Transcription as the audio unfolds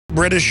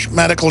British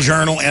Medical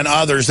Journal, and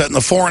others that in the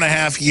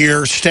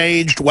 4.5-year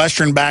staged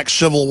Western-backed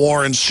civil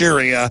war in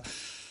Syria,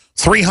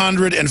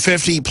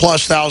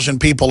 350,000+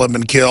 people have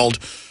been killed,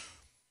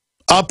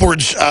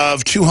 upwards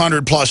of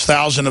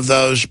 200,000+ of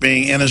those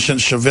being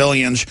innocent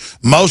civilians,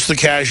 most of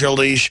the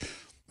casualties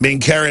being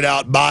carried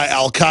out by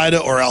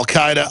Al-Qaeda or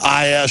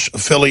Al-Qaeda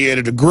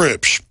IS-affiliated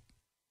groups.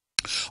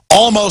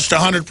 Almost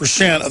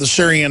 100% of the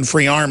Syrian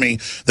Free Army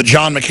that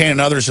John McCain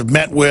and others have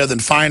met with and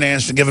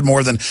financed and given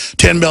more than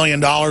 $10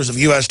 billion of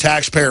U.S.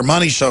 taxpayer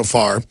money so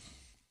far,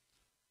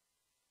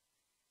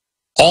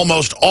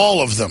 almost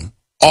all of them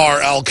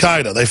are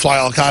Al-Qaeda. They fly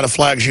Al-Qaeda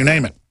flags, you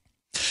name it.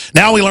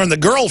 Now we learn the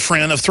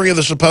girlfriend of 3 of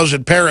the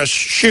supposed Paris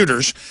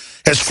shooters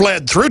has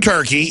fled through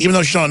Turkey, even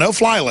though she's on a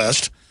no-fly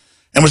list,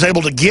 and was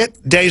able to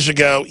get, days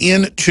ago,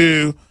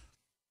 into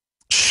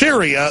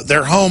Syria,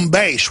 their home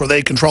base, where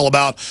they control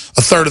about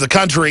a third of the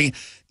country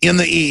in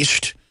the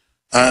east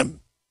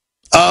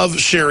of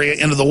Syria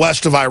into the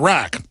west of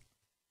Iraq.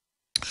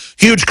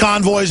 Huge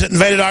convoys that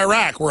invaded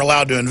Iraq were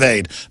allowed to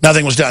invade.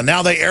 Nothing was done.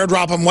 Now they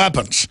airdrop them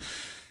weapons.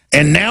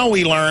 And now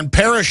we learn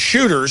Paris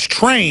shooters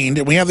trained,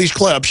 and we have these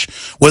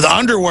clips, with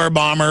underwear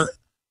bomber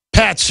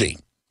Patsy.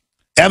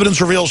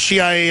 Evidence reveals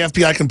CIA,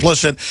 FBI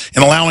complicit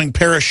in allowing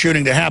Paris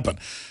shooting to happen.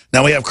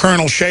 Now, we have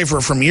Colonel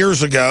Schaefer from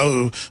years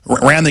ago who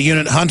ran the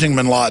unit hunting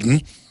bin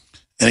Laden,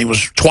 and he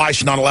was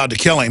twice not allowed to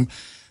kill him,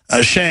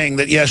 saying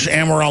that, yes,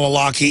 Anwar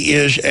al-Awlaki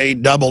is a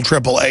double,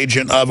 triple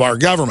agent of our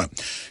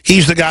government.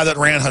 He's the guy that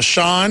ran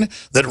Hassan,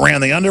 that ran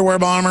the underwear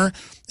bomber,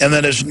 and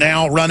that is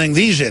now running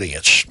these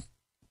idiots,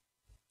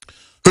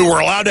 who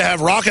were allowed to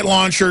have rocket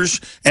launchers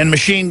and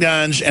machine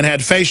guns and had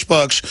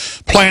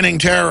Facebooks planning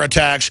terror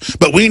attacks.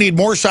 But we need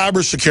more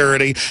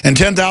cybersecurity and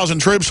 10,000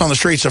 troops on the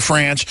streets of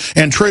France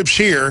and troops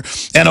here.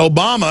 And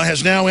Obama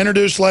has now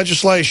introduced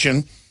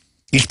legislation,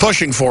 he's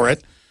pushing for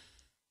it,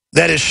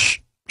 that is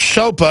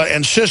SOPA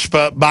and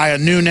CISPA by a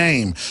new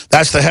name.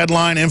 That's the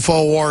headline,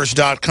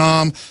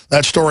 Infowars.com.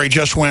 That story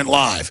just went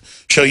live.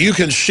 So you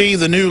can see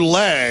the new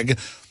leg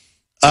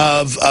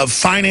of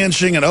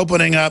financing and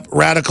opening up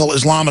radical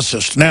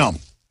Islamicists. Now,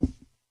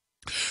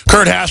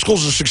 Kurt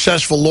Haskell's a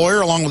successful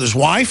lawyer along with his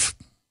wife,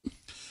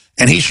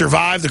 and he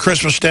survived the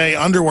Christmas Day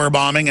underwear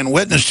bombing and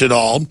witnessed it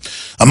all.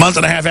 A month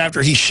and a half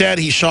after he said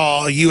he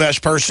saw a U.S.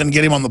 person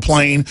get him on the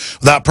plane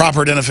without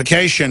proper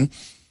identification,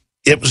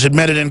 it was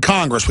admitted in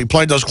Congress. We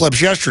played those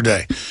clips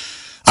yesterday.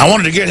 I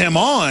wanted to get him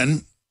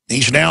on.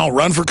 He's now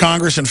run for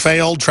Congress and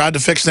failed, tried to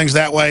fix things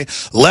that way,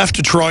 left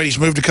Detroit. He's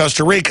moved to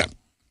Costa Rica.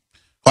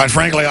 Quite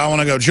frankly, I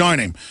want to go join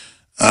him.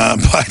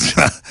 But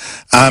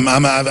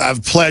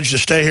I've pledged to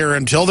stay here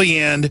until the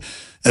end.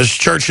 As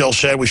Churchill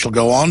said, we shall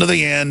go on to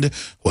the end.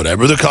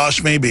 Whatever the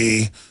cost may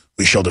be,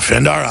 we shall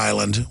defend our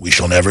island. We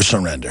shall never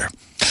surrender.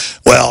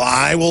 Well,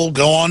 I will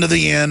go on to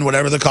the end,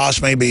 whatever the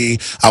cost may be.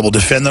 I will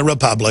defend the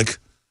Republic.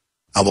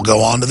 I will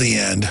go on to the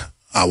end.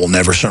 I will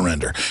never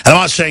surrender. And I'm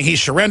not saying he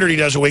surrendered. He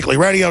does a weekly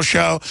radio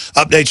show,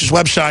 updates his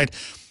website.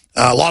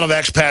 A lot of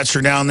expats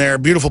are down there.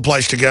 Beautiful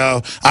place to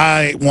go.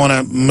 I want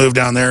to move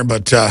down there,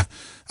 but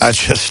I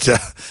just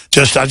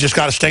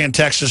got to stay in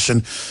Texas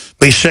and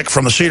be sick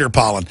from the cedar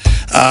pollen.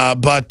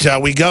 But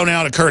we go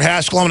now to Kurt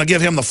Haskell. I'm going to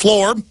give him the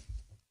floor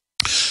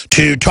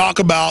to talk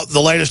about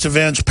the latest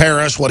events,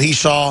 Paris, what he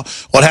saw,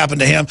 what happened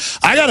to him.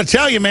 I got to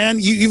tell you, man,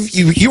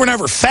 you were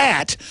never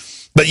fat,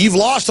 but you've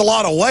lost a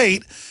lot of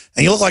weight,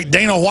 and you look like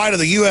Dana White of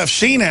the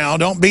UFC now.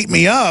 Don't beat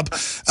me up.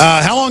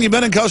 How long you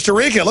been in Costa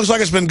Rica? It looks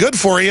like it's been good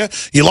for you.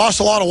 You lost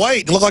a lot of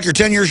weight. You look like you're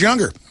 10 years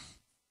younger.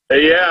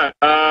 Yeah,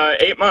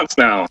 8 months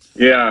now.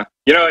 Yeah.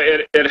 You know,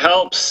 it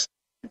helps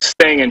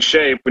staying in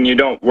shape when you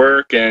don't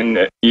work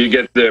and you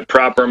get the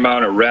proper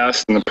amount of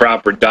rest and the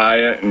proper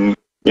diet. And,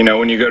 you know,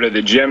 when you go to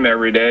the gym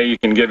every day, you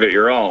can give it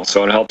your all.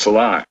 So it helps a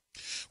lot.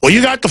 Well,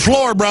 you got the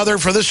floor, brother,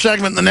 for this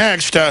segment and the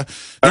next.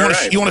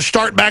 You want to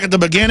start back at the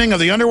beginning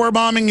of the underwear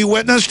bombing you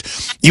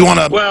witnessed? You want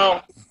to...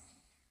 Well,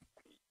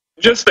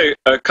 just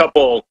a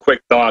couple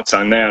quick thoughts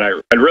on that.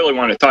 I really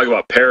want to talk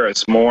about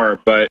Paris more,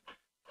 but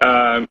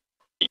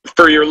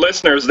for your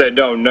listeners that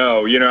don't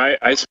know, you know,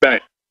 I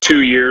spent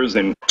 2 years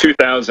and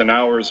 2,000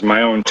 hours of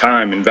my own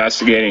time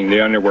investigating the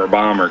underwear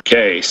bomber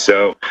case.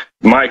 So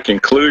my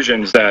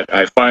conclusions that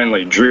I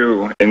finally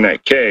drew in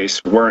that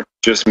case weren't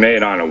just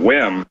made on a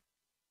whim.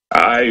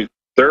 I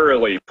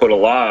thoroughly put a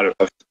lot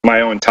of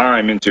my own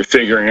time into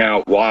figuring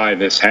out why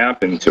this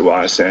happened to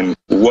us, and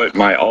what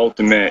my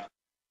ultimate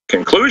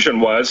conclusion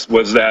was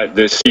that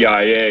the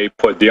CIA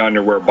put the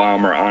underwear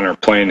bomber on our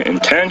plane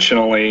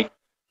intentionally,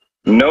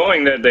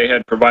 knowing that they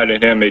had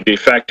provided him a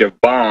defective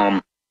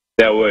bomb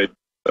that would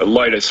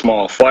light a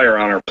small fire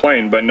on our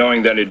plane, but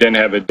knowing that it didn't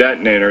have a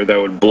detonator that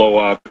would blow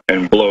up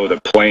and blow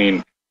the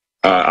plane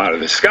out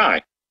of the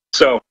sky.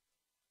 So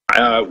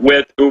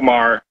with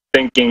Umar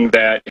thinking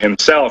that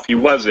himself, he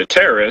was a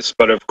terrorist,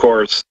 but of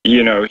course,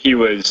 you know, he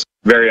was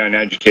very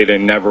uneducated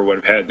and never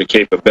would have had the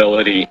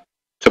capability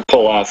to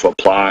pull off a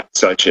plot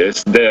such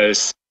as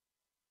this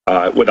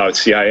without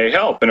CIA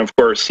help. And of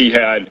course, he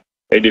had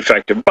a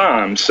defective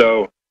bomb,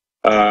 so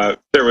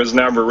there was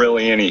never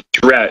really any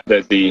threat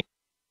that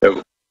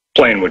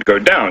plane would go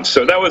down.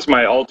 So that was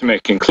my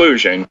ultimate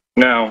conclusion.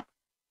 Now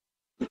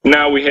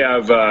we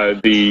have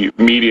the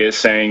media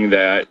saying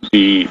that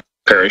the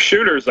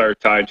parachuters are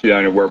tied to the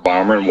underwear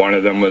bomber, and one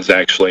of them was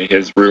actually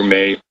his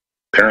roommate,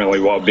 apparently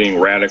while being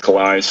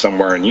radicalized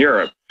somewhere in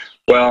Europe.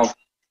 Well,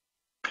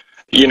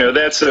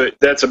 that's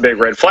a big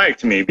red flag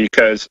to me,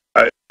 because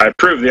I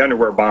proved the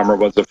underwear bomber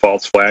was a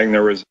false flag. And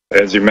there was,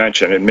 as you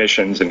mentioned,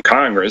 admissions in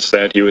Congress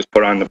that he was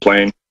put on the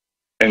plane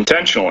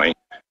intentionally.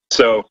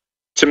 So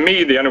to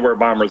me, the underwear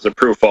bomber is a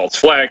proof false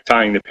flag.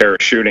 Tying the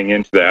parachuting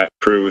into that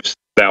proves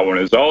that one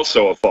is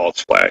also a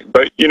false flag.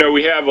 But,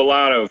 we have a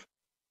lot of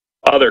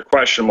other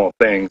questionable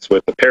things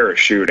with the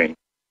parachuting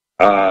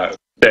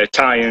that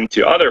tie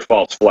into other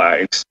false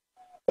flags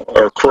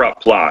or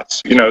corrupt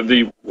plots.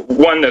 The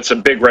one that's a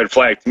big red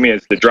flag to me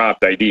is the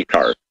dropped ID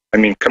card. I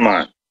mean, come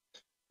on.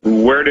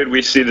 Where did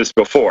we see this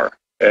before?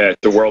 At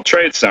the World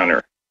Trade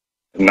Center,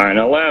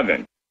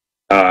 9/11.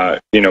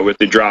 With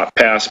the dropped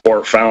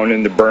passport found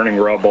in the burning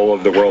rubble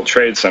of the World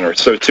Trade Center.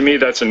 So to me,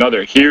 that's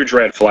another huge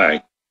red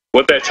flag.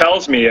 What that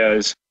tells me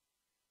is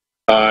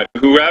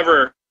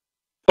whoever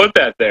put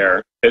that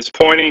there is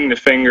pointing the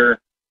finger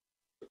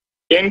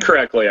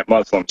incorrectly at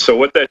Muslims. So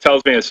what that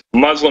tells me is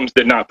Muslims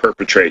did not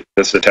perpetrate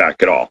this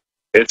attack at all.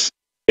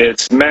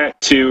 It's meant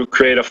to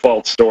create a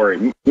false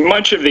story.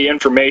 Much of the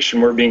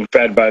information we're being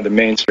fed by the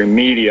mainstream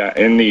media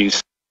in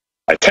these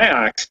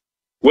attacks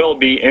will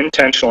be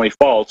intentionally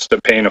false to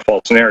paint a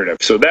false narrative.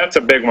 So that's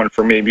a big one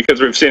for me,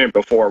 because we've seen it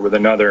before with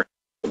another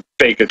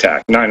fake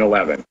attack,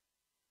 9/11.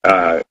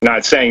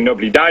 Not saying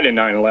nobody died in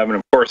 9/11,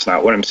 of course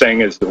not. What I'm saying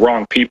is the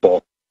wrong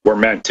people were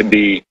meant to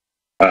be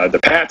the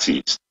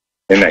patsies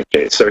in that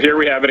case. So here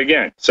we have it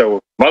again.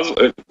 So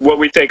what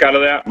we take out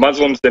of that,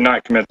 Muslims did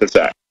not commit this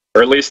act,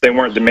 or at least they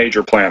weren't the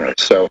major planners.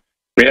 So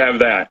we have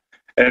that.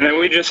 And then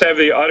we just have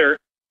the utter,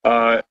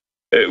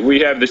 we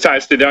have the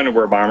ties to the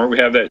underwear bomber, we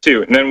have that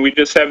too. And then we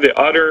just have the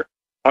utter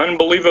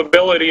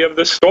unbelievability of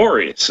the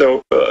story.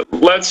 So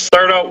let's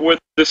start out with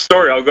the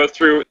story. I'll go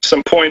through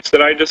some points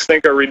that I just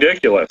think are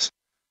ridiculous.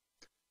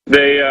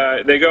 They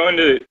go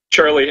into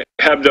Charlie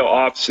Hebdo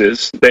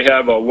offices. They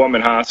have a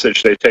woman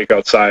hostage they take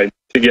outside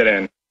to get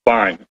in.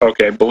 Fine.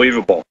 Okay,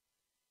 believable.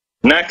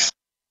 Next,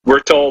 we're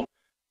told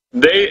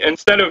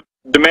instead of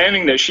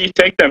demanding that she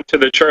take them to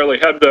the Charlie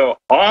Hebdo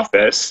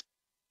office,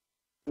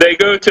 they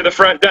go to the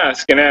front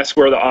desk and ask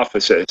where the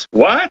office is.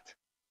 What?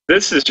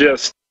 This is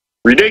just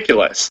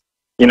ridiculous.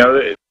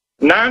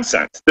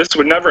 Nonsense. This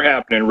would never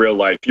happen in real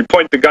life. You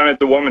point the gun at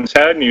the woman's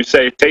head and you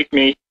say, take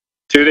me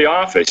to the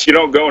office. You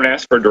don't go and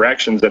ask for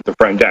directions at the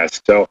front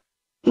desk. So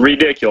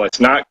ridiculous.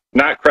 Not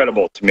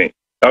credible to me.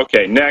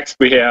 Okay, next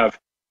we have,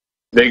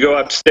 they go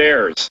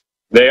upstairs.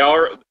 They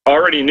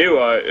already knew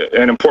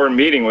an important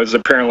meeting was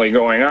apparently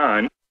going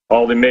on.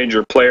 All the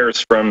major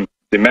players from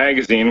the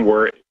magazine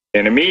were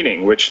in a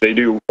meeting, which they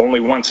do only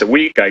once a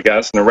week, I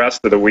guess, and the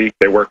rest of the week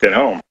they work at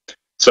home.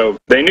 So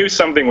they knew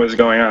something was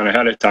going on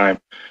ahead of time.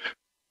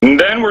 And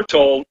then we're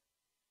told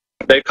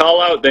they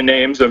call out the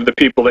names of the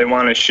people they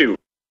want to shoot.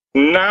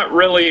 Not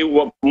really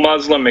what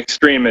Muslim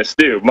extremists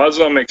do.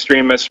 Muslim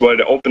extremists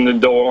would open the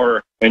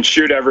door and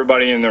shoot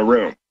everybody in the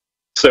room.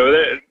 So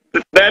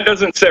that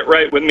doesn't sit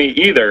right with me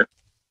either.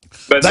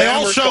 But they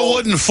also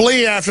wouldn't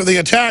flee after the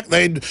attack.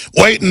 They'd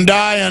wait and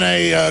die in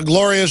a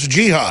glorious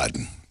jihad.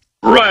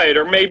 Right,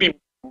 or maybe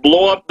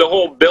blow up the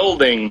whole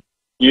building,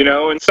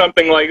 and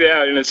something like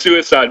that, in a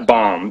suicide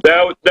bomb.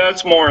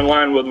 That's more in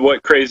line with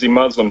what crazy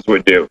Muslims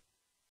would do.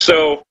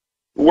 So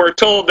we're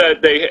told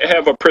that they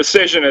have a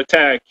precision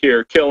attack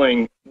here,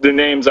 killing the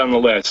names on the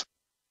list.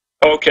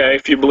 Okay,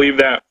 if you believe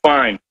that,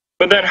 fine.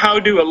 But then how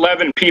do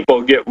 11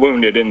 people get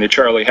wounded in the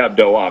Charlie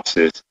Hebdo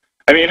offices?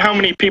 I mean, how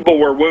many people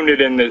were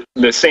wounded in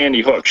the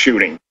Sandy Hook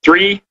shooting?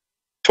 3?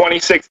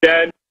 26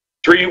 dead?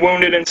 3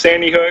 wounded in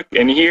Sandy Hook?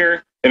 And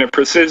here, in a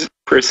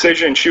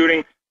precision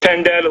shooting,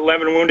 10 dead,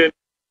 11 wounded?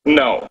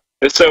 No.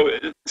 So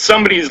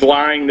somebody's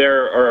lying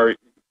there, or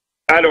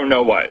I don't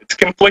know what. It's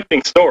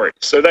conflicting stories.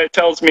 So that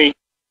tells me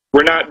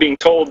we're not being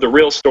told the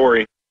real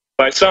story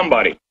by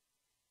somebody.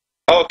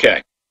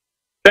 Okay.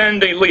 Then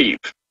they leave.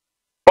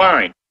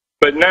 Fine.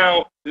 But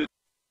now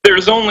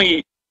there's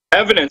only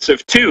evidence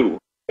of 2.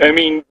 I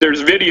mean,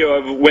 there's video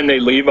of when they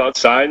leave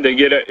outside. They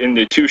get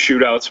into 2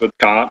 shootouts with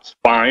cops.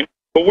 Fine.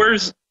 But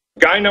where's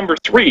guy number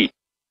 3?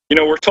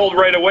 We're told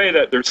right away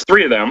that there's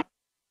 3 of them.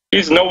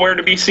 He's nowhere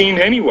to be seen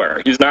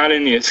anywhere. He's not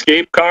in the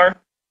escape car.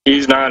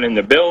 He's not in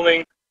the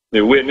building.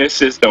 The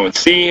witnesses don't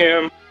see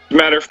him. As a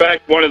matter of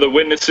fact, one of the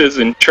witnesses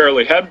in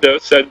Charlie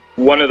Hebdo said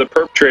one of the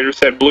perpetrators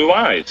had blue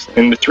eyes,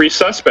 and the 3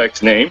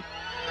 suspects' name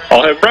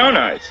all have brown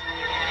eyes.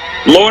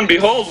 Lo and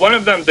behold, one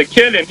of them's a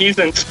kid, and he's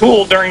in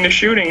school during the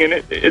shooting, and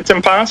it's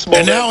impossible.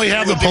 And now we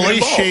have the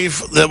police chief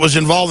that was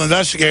involved in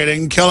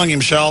investigating, killing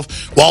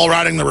himself while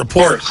writing the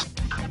report.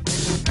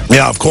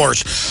 Yeah, of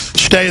course.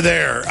 Stay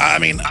there. I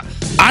mean,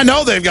 I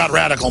know they've got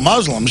radical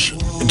Muslims.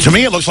 To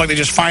me, it looks like they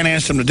just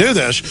financed them to do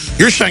this.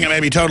 You're saying it may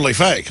be totally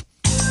fake.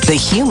 The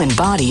human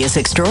body is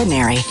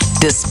extraordinary.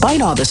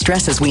 Despite all the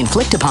stresses we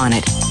inflict upon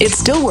it, it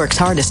still works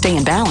hard to stay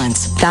in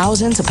balance.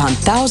 Thousands upon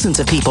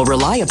thousands of people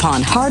rely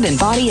upon Heart and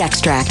Body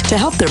Extract to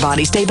help their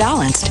body stay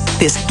balanced.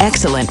 This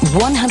excellent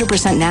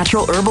 100%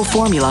 natural herbal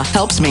formula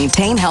helps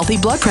maintain healthy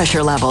blood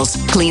pressure levels,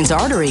 cleans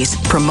arteries,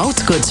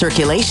 promotes good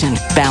circulation,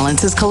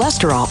 balances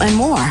cholesterol, and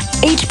more.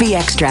 HB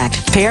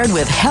Extract, paired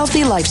with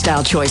healthy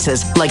lifestyle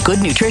choices like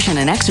good nutrition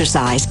and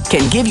exercise,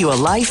 can give you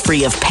a life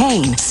free of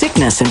pain,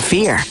 sickness, and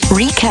fear.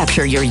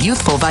 Recapture your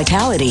youthful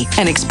vitality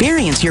and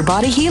experience your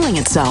body healing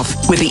itself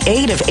with the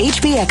aid of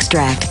HB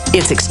Extract.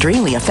 It's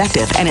extremely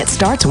effective and it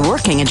starts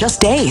working in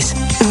just days.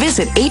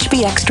 Visit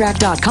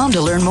hbextract.com to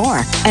learn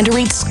more and to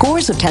read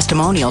scores of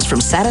testimonials from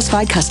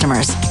satisfied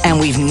customers. And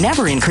we've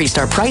never increased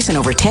our price in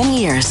over 10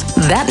 years.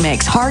 That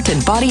makes Heart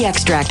and Body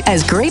Extract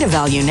as great a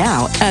value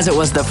now as it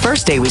was the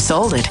first day we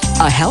sold it.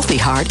 A healthy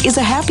heart is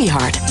a happy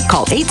heart.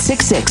 Call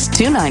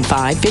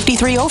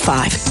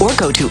 866-295-5305 or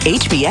go to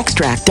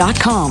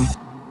hbextract.com.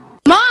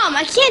 Mom,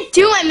 I can't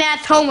do my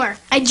math homework.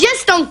 I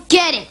just don't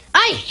get it.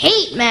 I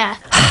hate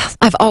math.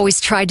 I've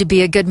always tried to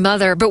be a good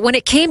mother, but when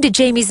it came to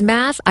Jamie's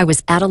math, I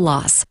was at a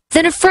loss.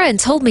 Then a friend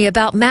told me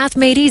about Math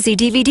Made Easy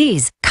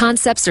DVDs.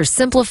 Concepts are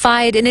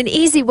simplified in an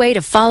easy way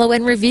to follow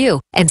and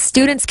review, and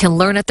students can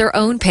learn at their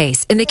own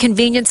pace in the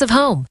convenience of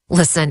home.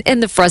 Listen,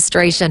 in the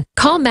frustration,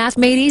 call Math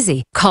Made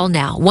Easy. Call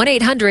now,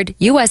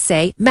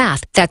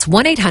 1-800-USA-MATH. That's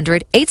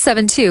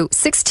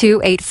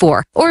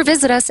 1-800-872-6284. Or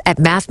visit us at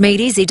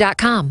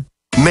mathmadeeasy.com.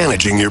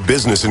 Managing your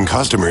business and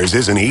customers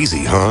isn't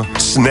easy, huh?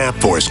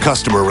 SnapForce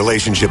Customer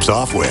Relationship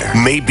Software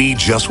may be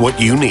just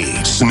what you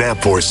need.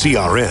 SnapForce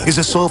CRM is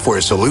a software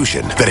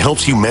solution that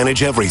helps you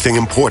manage everything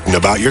important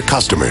about your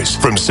customers,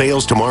 from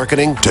sales to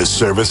marketing to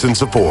service and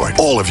support.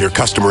 All of your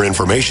customer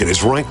information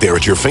is right there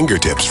at your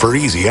fingertips for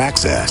easy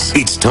access.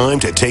 It's time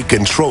to take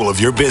control of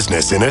your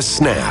business in a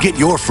snap. Get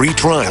your free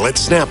trial at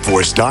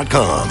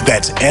snapforce.com.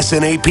 That's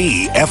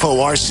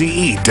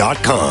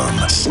SNAPFORCE.com.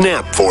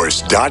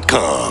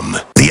 Snapforce.com.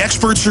 The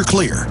experts are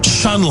clear.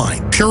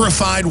 Sunlight,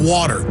 purified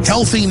water,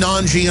 healthy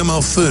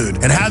non-GMO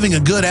food, and having a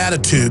good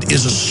attitude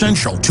is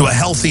essential to a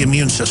healthy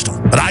immune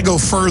system. But I go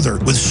further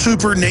with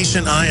Super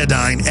Nascent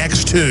Iodine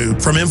X2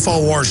 from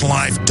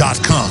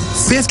InfoWarsLife.com.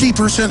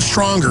 50%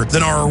 stronger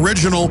than our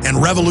original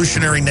and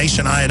revolutionary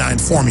Nascent Iodine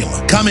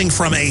formula, coming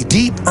from a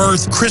deep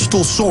earth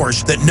crystal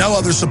source that no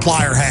other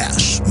supplier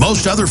has.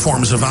 Most other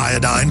forms of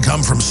iodine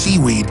come from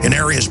seaweed in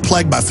areas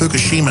plagued by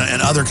Fukushima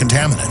and other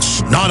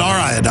contaminants. Not our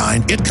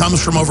iodine. It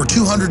comes from over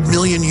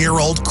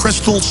 200-million-year-old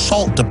crystal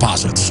salt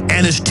deposits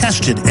and is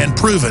tested and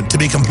proven to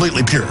be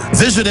completely pure.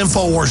 Visit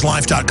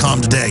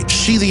InfoWarsLife.com today.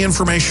 See the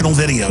informational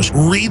videos.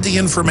 Read the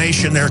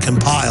information they're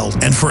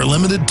compiled. And for a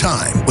limited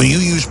time, when you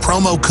use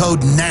promo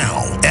code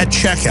NOW at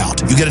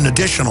checkout, you get an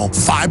additional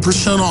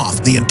 5%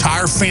 off the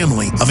entire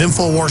family of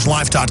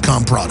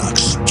InfoWarsLife.com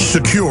products.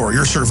 Secure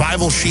your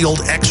Survival Shield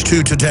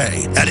X2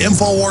 today at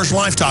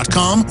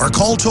InfoWarsLife.com or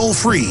call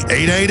toll-free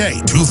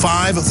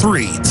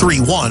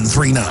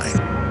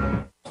 888-253-3139.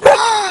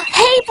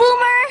 Hey,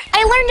 Boomer!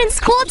 I learned in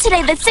school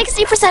today that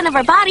 60% of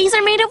our bodies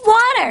are made of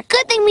water.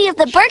 Good thing we have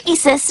the Berkey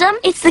system.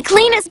 It's the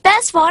cleanest,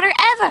 best water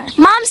ever.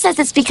 Mom says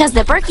it's because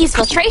the Berkey's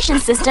filtration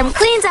system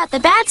cleans out the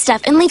bad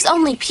stuff and leaves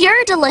only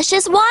pure,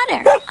 delicious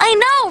water. I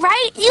know,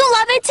 right? You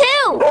love it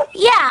too.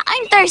 Yeah,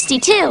 I'm thirsty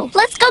too.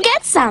 Let's go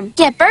get some.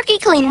 Get Berkey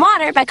clean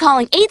water by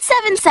calling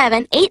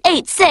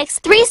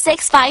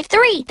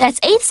 877-886-3653. That's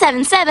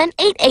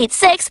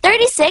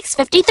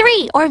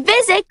 877-886-3653. Or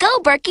visit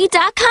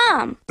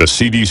GoBerkey.com. The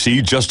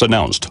CDC just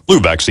announced flu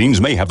vaccines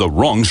may have the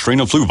wrong strain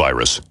of flu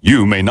virus.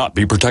 You may not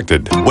be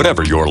protected.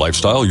 Whatever your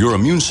lifestyle, your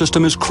immune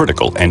system is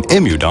critical, and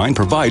Immudyne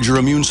provides your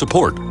immune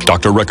support.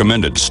 Doctor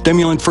recommended,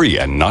 stimulant-free,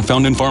 and not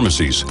found in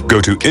pharmacies.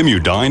 Go to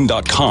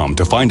Immudyne.com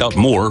to find out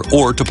more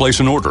or to place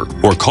an order.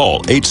 Or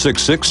call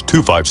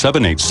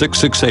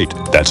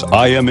 866-257-8668. That's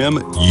IMMUDYNE.com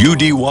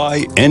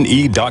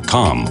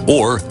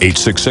or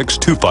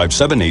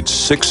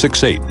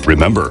 866-257-8668.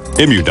 Remember,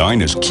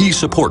 Immudyne is key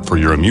support for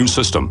your immune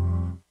system.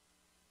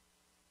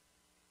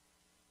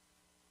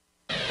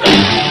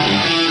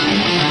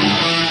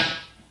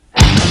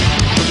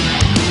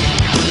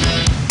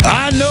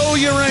 I know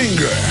your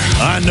anger.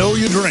 I know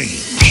your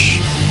dreams.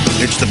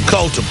 It's the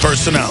cult of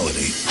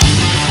personality.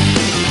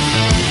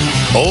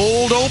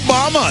 Old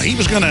Obama, he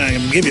was going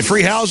to give you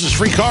free houses,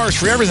 free cars,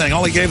 free everything.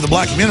 All he gave the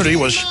black community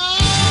was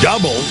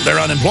double their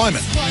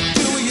unemployment.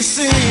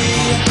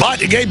 But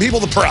he gave people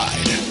the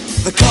pride.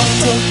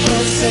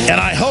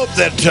 And I hope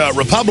that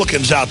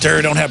Republicans out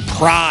there don't have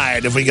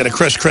pride if we get a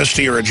Chris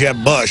Christie or a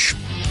Jeb Bush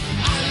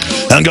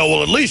and go,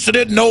 well, at least it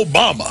isn't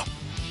Obama.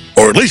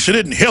 Or at least it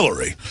isn't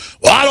Hillary.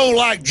 Well, I don't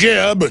like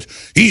Jeb, but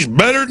he's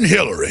better than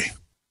Hillary.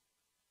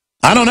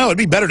 I don't know. It'd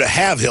be better to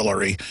have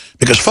Hillary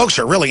because folks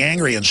are really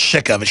angry and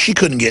sick of it. She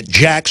couldn't get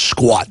jack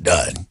squat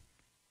done.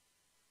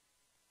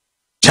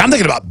 See, I'm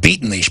thinking about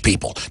beating these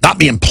people, not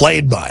being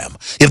played by them.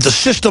 If the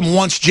system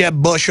wants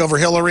Jeb Bush over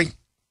Hillary,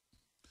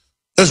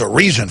 there's a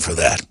reason for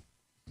that.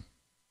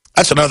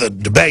 that's another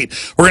debate.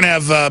 We're going to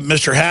have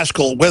Mr.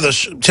 Haskell with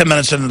us 10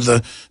 minutes into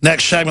the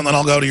next segment, then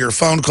I'll go to your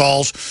phone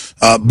calls.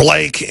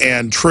 Blake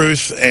and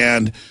Truth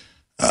and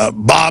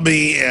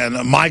Bobby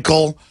and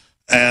Michael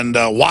and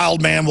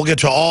Wildman. We'll get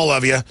to all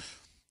of you.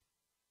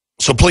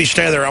 So please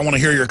stay there. I want to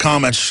hear your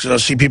comments. I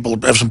see people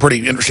have some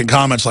pretty interesting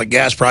comments like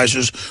gas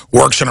prices,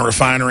 works in a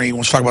refinery,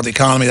 wants to talk about the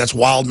economy. That's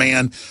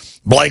Wildman.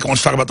 Blake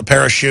wants to talk about the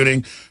Paris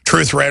shooting.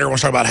 Truth Raider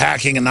wants to talk about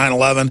hacking and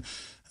 9/11.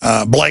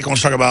 Blake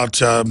wants to talk about,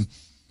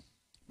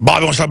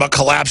 Bobby wants to talk about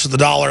collapse of the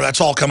dollar. That's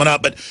all coming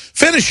up. But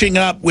finishing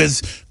up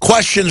with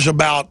questions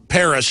about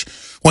Paris,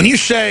 when you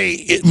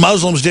say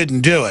Muslims didn't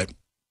do it,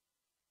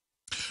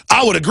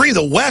 I would agree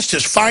the West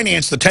has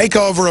financed the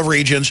takeover of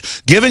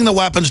regions, giving the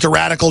weapons to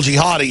radical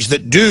jihadis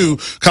that do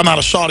come out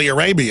of Saudi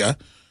Arabia.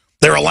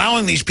 They're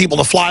allowing these people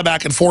to fly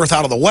back and forth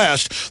out of the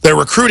West. They're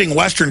recruiting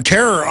Western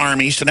terror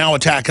armies to now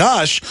attack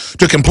us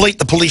to complete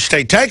the police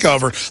state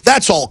takeover.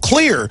 That's all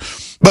clear.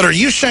 But are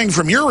you saying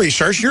from your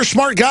research, you're a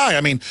smart guy.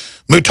 I mean,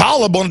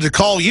 Muttalib wanted to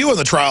call you in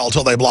the trial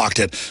until they blocked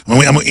it.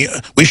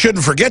 We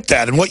shouldn't forget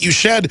that. And what you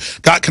said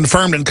got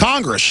confirmed in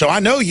Congress. So I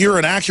know you're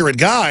an accurate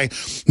guy,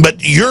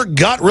 but your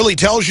gut really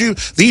tells you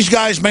these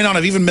guys may not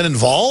have even been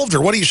involved? Or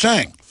what are you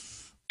saying?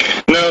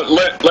 No,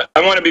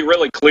 I want to be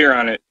really clear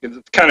on it because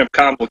it's kind of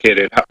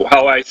complicated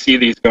how I see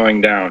these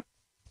going down.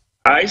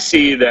 I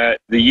see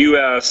that the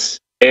U.S.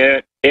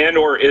 and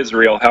or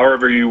Israel,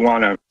 however you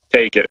want to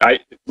take it,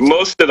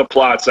 most of the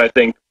plots I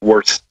think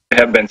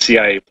have been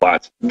CIA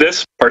plots.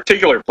 This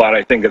particular plot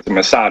I think is a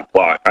Mossad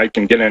plot. I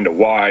can get into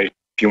why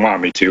if you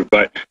want me to,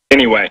 but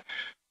anyway,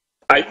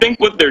 I think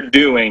what they're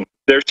doing,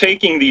 they're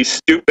taking these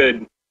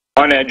stupid,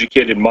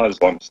 uneducated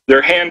Muslims.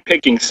 They're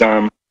handpicking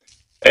some.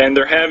 And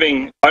they're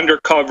having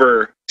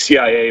undercover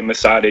CIA,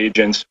 Mossad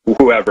agents,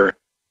 whoever,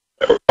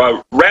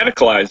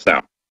 radicalize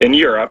them in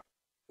Europe,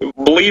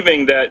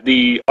 believing that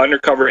the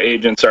undercover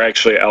agents are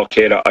actually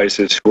Al-Qaeda,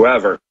 ISIS,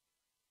 whoever.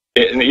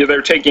 And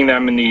they're taking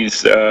them in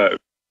these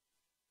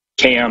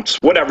camps,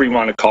 whatever you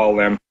want to call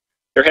them.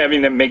 They're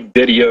having them make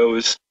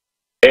videos.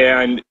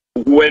 And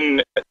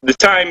when the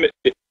time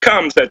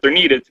comes that they're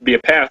needed to be a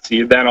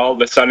patsy, then all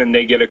of a sudden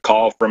they get a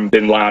call from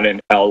bin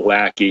Laden,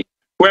 al-Awlaki,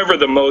 whoever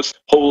the most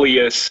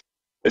holiest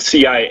the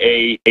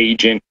CIA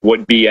agent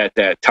would be at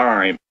that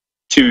time,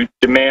 to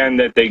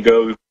demand that they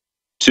go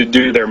to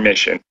do their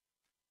mission.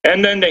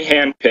 And then they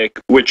handpick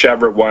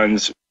whichever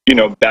ones,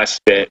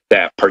 best fit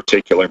that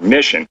particular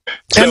mission.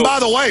 So, and by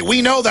the way,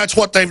 we know that's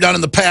what they've done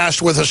in the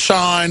past with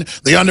Hassan,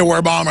 the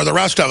underwear bomber, the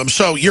rest of them.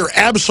 So you're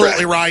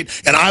absolutely right,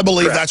 and I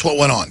believe that's what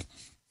went on.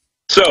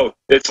 So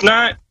it's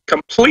not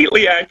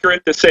completely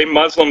accurate to say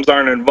Muslims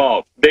aren't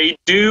involved. They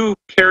do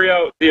carry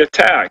out the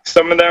attacks.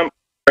 Some of them,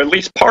 or at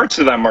least parts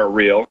of them, are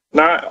real,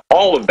 not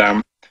all of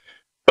them.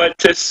 But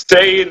to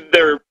say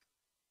the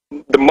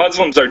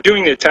Muslims are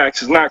doing the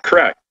attacks is not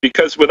correct,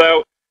 because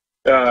without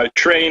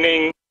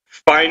training,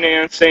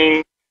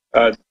 financing,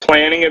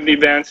 planning of the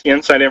events, the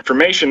inside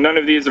information, none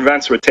of these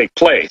events would take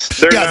place.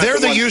 They're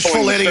the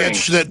useful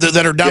idiots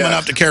that are dumb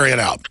enough to carry it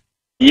out.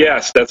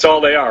 Yes, that's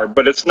all they are.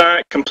 But it's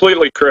not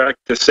completely correct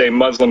to say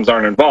Muslims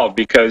aren't involved,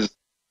 because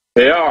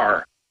they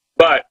are.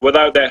 But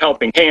without that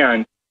helping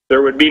hand,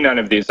 there would be none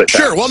of these attacks.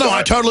 Sure. Well, no,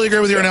 I totally agree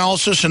with your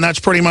analysis, and that's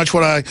pretty much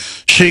what I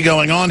see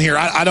going on here.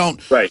 I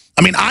don't. Right.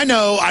 I mean, I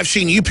know I've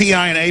seen UPI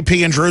and AP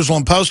and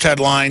Jerusalem Post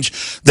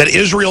headlines that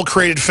Israel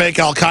created fake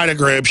al-Qaeda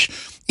groups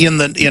in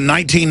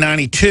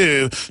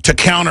 1992 to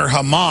counter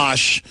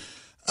Hamas.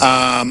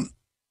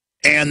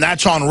 And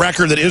that's on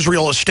record that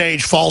Israel has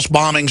staged false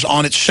bombings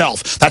on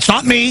itself. That's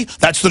not me.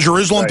 That's the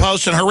Jerusalem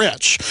Post and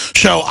Haaretz.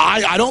 So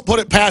I don't put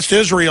it past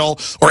Israel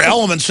or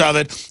elements of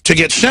it to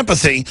get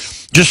sympathy,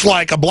 just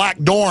like a black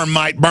dorm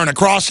might burn a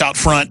cross out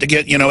front to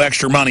get,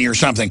 extra money or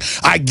something.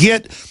 I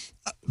get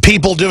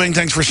people doing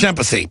things for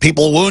sympathy,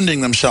 people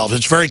wounding themselves.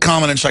 It's very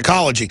common in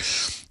psychology.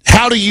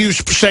 How do you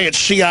say it's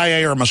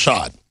CIA or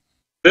Mossad?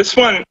 This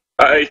one,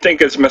 I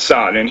think, is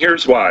Mossad, and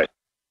here's why.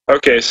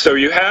 Okay, so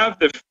you have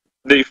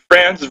the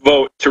France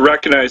vote to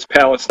recognize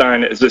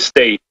Palestine as a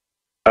state,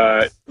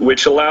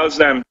 which allows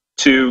them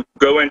to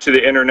go into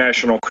the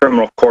International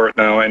Criminal Court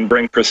now and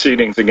bring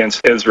proceedings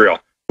against Israel.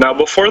 Now,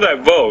 before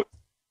that vote,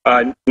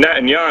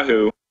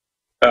 Netanyahu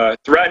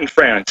threatened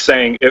France,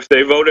 saying if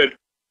they voted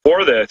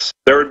for this,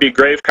 there would be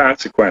grave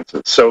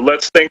consequences. So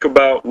let's think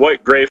about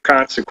what grave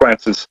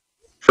consequences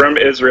from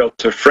Israel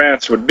to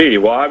France would be.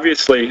 Well,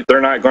 obviously, they're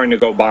not going to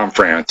go bomb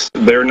France.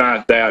 They're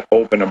not that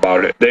open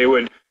about it. They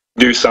would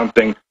do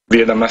something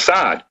via the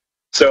Mossad.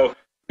 So,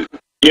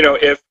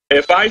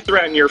 if I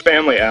threaten your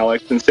family,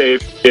 Alex, and say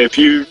if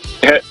you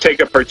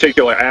take a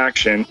particular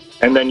action,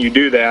 and then you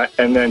do that,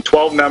 and then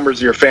 12 members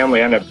of your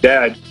family end up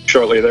dead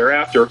shortly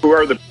thereafter, who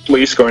are the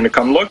police going to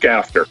come look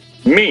after?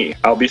 Me.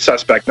 I'll be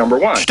suspect number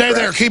one. Stay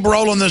there. Keep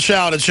rolling this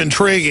out. It's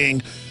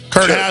intriguing.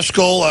 Kurt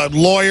Haskell, a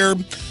lawyer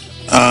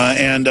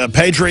and a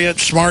patriot,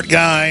 smart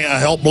guy,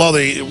 helped blow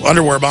the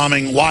underwear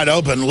bombing wide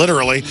open,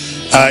 literally,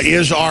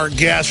 is our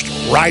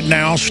guest right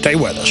now. Stay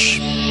with us.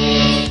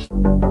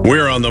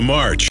 We're on the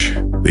march.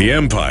 The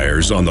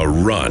Empire's on the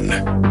run.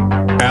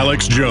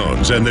 Alex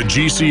Jones and the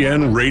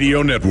GCN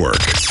Radio Network.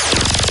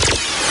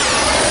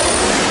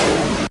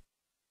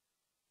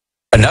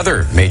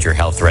 Another major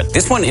health threat,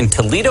 this one in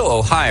Toledo,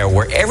 Ohio,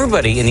 where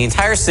everybody in the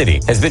entire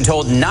city has been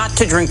told not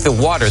to drink the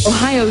water.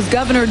 Ohio's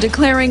governor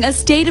declaring a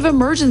state of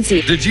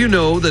emergency. Did you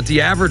know that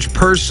the average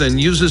person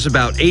uses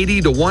about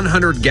 80 to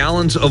 100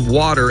 gallons of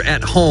water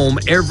at home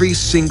every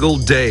single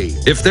day?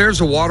 If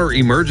there's a water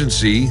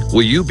emergency,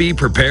 will you be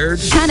prepared?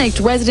 Panicked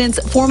residents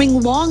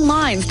forming long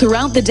lines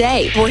throughout the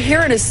day. We're here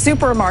at a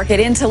supermarket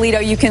in Toledo.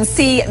 You can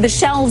see the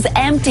shelves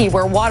empty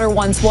where water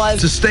once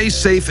was. To stay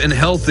safe and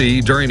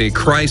healthy during a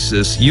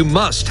crisis, you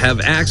must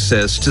have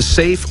access to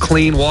safe,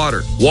 clean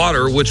water.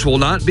 Water which will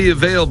not be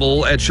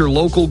available at your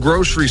local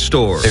grocery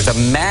store. There's a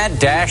mad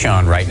dash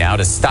on right now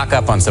to stock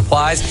up on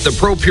supplies. The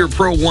ProPure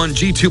Pro 1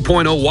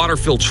 G2.0 water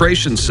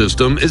filtration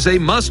system is a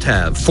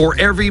must-have for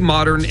every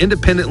modern,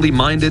 independently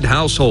minded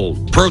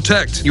household.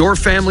 Protect your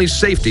family's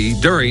safety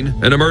during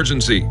an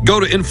emergency.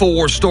 Go to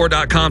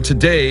InfoWarsStore.com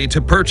today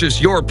to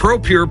purchase your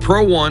ProPure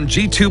Pro 1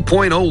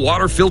 G2.0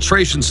 water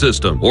filtration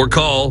system or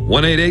call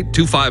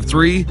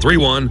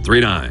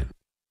 1-888-253-3139.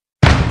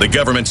 The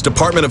government's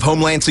Department of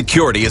Homeland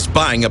Security is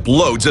buying up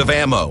loads of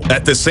ammo.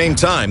 At the same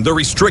time, they're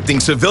restricting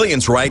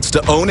civilians' rights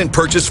to own and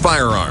purchase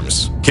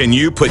firearms. Can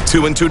you put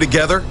two and two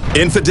together?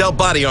 Infidel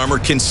Body Armor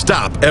can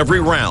stop every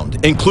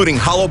round, including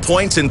hollow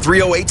points and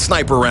 .308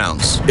 sniper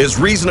rounds, is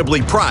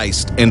reasonably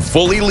priced and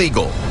fully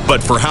legal.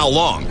 But for how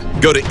long?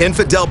 Go to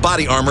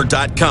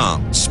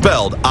InfidelBodyArmor.com,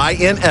 spelled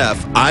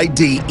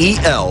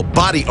INFIDEL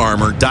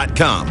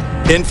bodyarmor.com.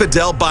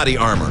 Infidel Body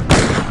Armor.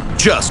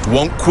 Just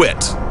won't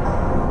quit.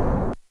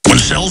 When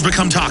cells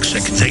become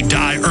toxic, they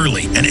die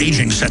early and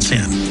aging sets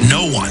in.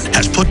 No one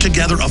has put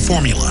together a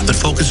formula that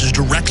focuses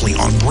directly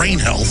on brain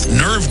health,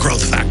 nerve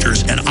growth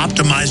factors, and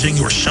optimizing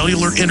your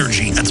cellular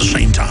energy at the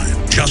same time.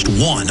 Just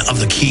one of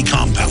the key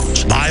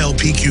compounds,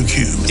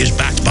 BioPQQ, is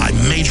backed by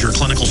major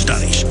clinical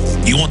studies.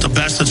 You want the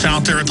best that's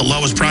out there at the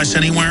lowest price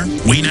anywhere?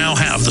 We now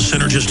have the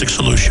synergistic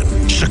solution.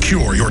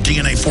 Secure your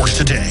DNA force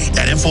today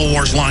at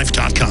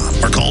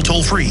InfoWarsLife.com or call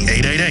toll-free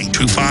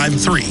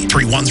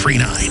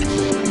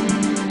 888-253-3139.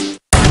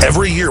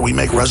 Every year we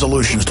make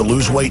resolutions to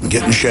lose weight and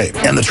get in shape.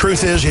 And the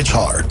truth is, it's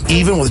hard,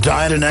 even with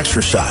diet and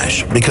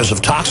exercise, because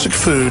of toxic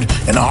food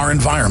in our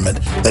environment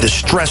that is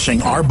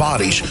stressing our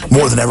bodies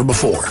more than ever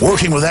before.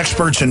 Working with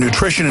experts in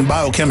nutrition and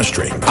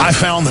biochemistry, I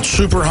found that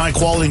super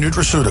high-quality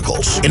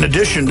nutraceuticals, in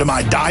addition to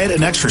my diet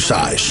and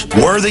exercise,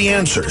 were the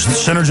answers that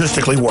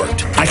synergistically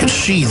worked. I could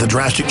see the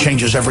drastic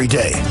changes every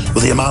day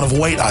with the amount of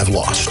weight I've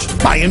lost,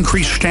 my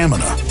increased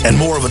stamina, and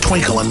more of a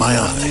twinkle in my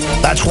eye.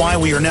 That's why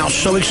we are now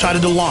so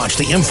excited to launch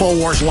the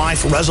InfoWars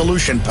Life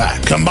Resolution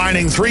Pack,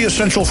 combining 3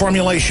 essential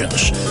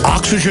formulations: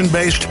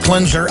 oxygen-based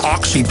cleanser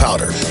Oxy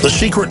Powder, the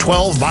Secret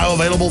 12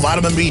 bioavailable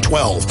vitamin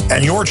B12,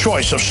 and your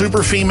choice of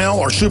super female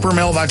or super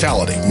male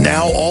vitality.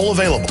 Now all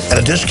available at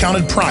a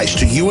discounted price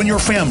to you and your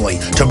family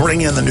to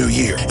bring in the new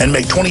year and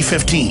make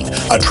 2015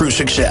 a true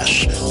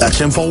success. That's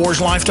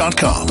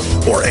InfoWarsLife.com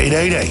or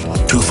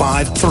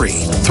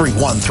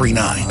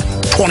 888-253-3139.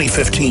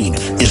 2015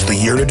 is the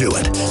year to do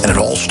it, and it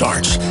all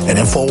starts at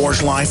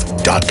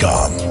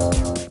InfoWarsLife.com.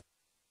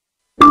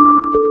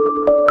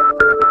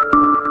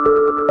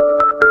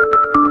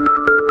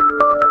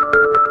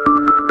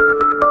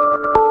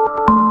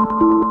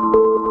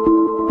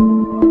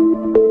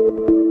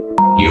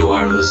 You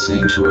are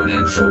listening to an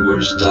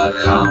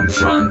Infowars.com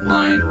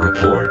frontline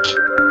report.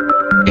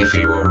 If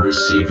you are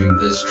receiving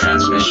this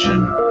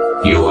transmission,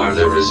 you are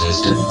the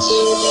resistance.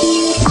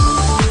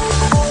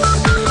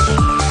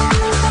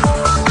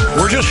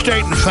 We're just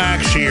stating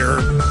facts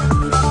here.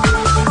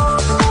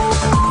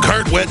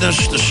 Kurt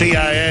witnessed the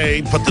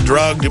CIA put the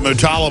drug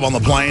Mutalib on the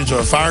plane so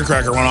a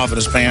firecracker went off in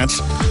his pants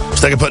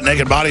so they could put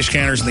naked body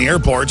scanners in the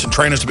airports and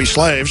train us to be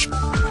slaves.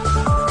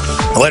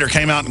 It later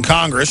came out in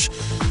Congress.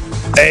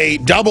 A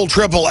double,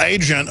 triple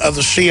agent of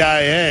the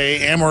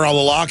CIA, Amir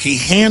al-Awlaki,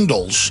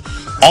 handles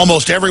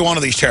almost every one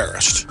of these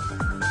terrorists.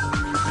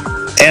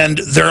 And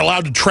they're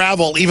allowed to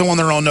travel even when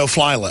they're on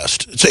no-fly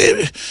list.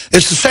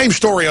 It's the same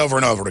story over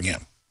and over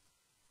again.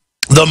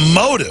 The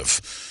motive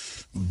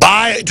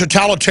by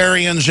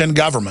totalitarians in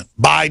government,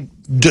 by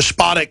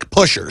despotic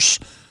pushers,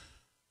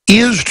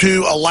 is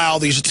to allow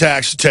these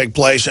attacks to take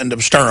place and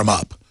to stir them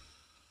up.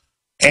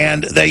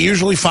 And they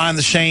usually find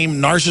the same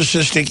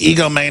narcissistic,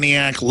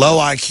 egomaniac, low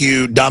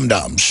IQ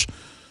dum-dums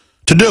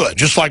to do it.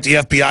 Just like the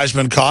FBI's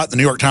been caught, the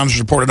New York Times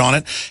has reported on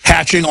it,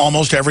 hatching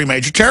almost every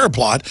major terror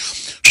plot.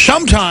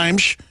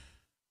 Sometimes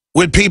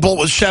with people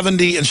with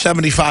 70 and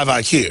 75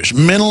 IQs,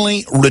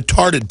 mentally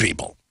retarded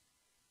people.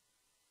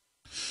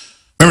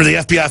 Remember the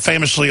FBI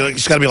famously,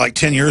 it's got to be like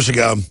 10 years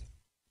ago, it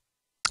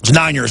was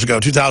 9 years ago,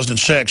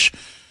 2006,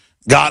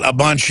 got a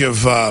bunch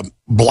of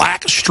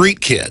black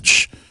street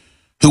kids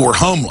who were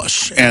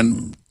homeless,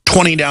 and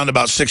 20 down to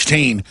about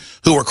 16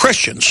 who were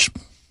Christians.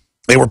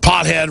 They were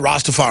pothead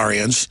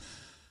Rastafarians.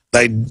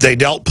 They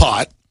dealt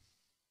pot.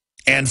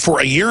 And for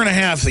a year and a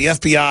half, the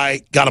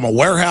FBI got them a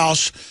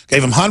warehouse,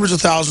 gave them hundreds of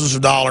thousands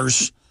of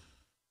dollars,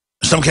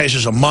 in some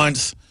cases a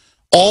month,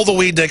 all the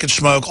weed they could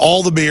smoke,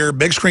 all the beer,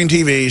 big screen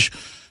TVs,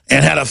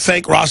 and had a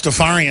fake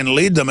Rastafarian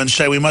lead them and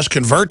say, we must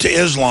convert to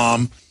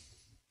Islam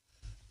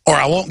or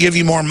I won't give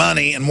you more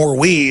money and more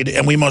weed,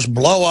 and we must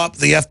blow up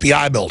the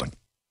FBI building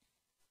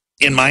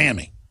in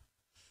Miami.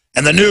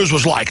 And the news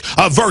was like,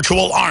 a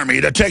virtual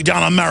army to take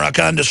down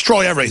America and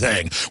destroy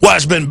everything. Well,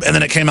 and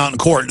then it came out in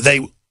court.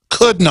 They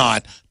could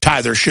not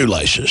tie their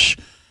shoelaces.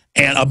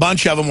 And a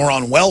bunch of them were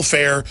on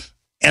welfare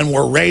and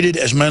were rated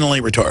as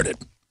mentally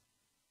retarded.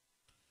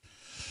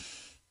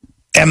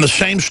 And the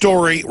same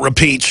story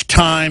repeats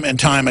time and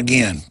time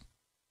again.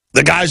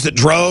 The guys that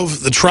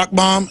drove the truck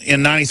bomb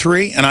in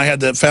 '93, and I had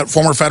the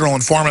former federal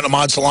informant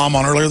Ahmad Salam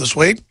on earlier this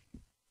week,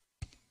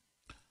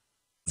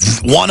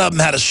 one of them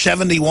had a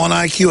 71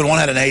 IQ and one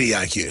had an 80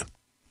 IQ.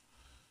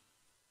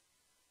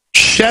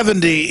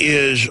 70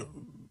 is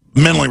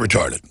mentally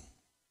retarded.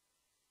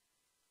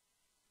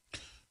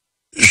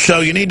 So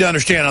you need to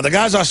understand, now the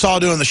guys I saw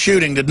doing the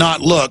shooting did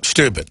not look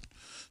stupid.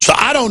 So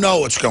I don't know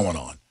what's going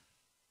on.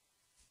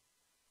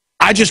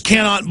 I just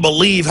cannot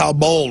believe how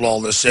bold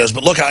all this is.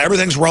 But look how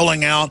everything's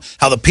rolling out,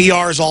 how the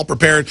PR is all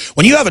prepared.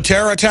 When you have a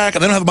terror attack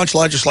and they don't have a bunch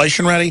of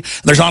legislation ready,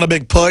 and there's not a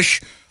big push,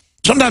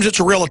 sometimes it's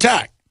a real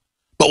attack.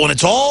 But when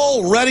it's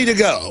all ready to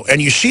go and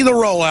you see the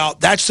rollout,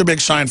 that's the big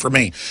sign for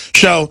me.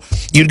 So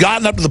you'd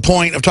gotten up to the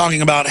point of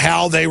talking about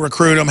how they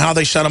recruit them, how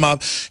they set them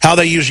up, how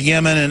they use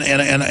Yemen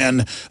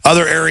and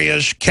other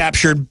areas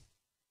captured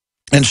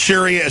in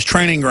Syria as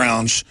training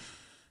grounds.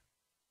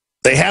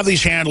 They have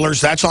these handlers.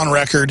 That's on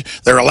record.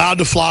 They're allowed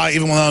to fly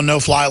even when on a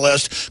no-fly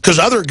list because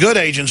other good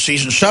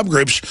agencies and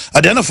subgroups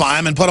identify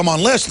them and put them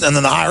on lists. And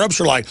then the higher-ups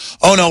are like,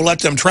 oh, no, let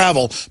them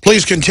travel.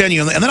 Please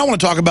continue. And then I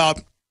want to talk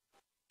about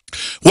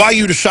why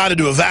you decided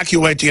to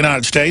evacuate the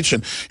United States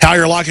and how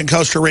you're liking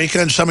Costa Rica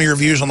and some of your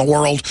views on the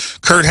world.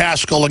 Kurt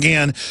Haskell,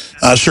 again,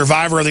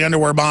 survivor of the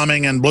underwear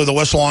bombing and blew the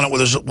whistle on it with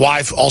his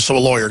wife, also a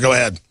lawyer. Go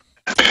ahead.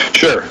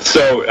 Sure.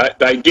 So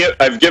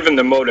I've given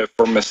the motive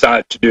for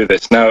Mossad to do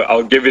this. Now,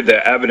 I'll give you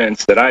the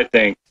evidence that I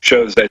think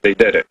shows that they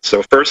did it.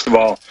 So first of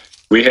all,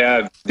 we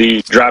have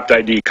the dropped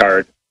ID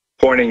card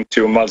pointing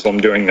to a Muslim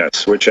doing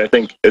this, which I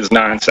think is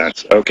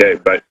nonsense. Okay,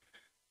 but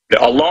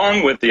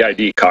along with the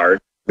ID card,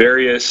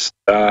 various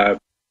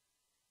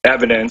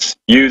evidence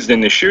used in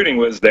the shooting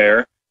was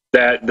there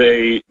that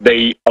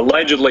they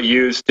allegedly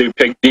used to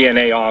pick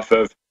DNA off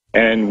of,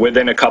 and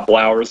within a couple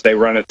hours they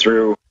run it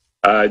through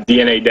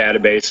DNA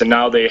database, and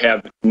now they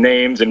have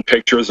names and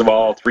pictures of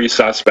all three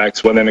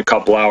suspects within a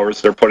couple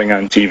hours they're putting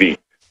on TV.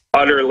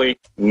 Utterly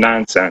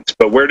nonsense.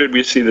 But where did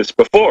we see this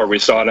before? We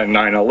saw it on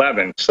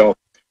 9/11. So,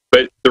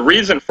 but the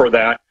reason for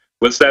that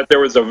was that there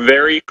was a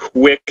very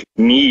quick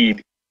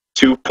need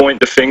to point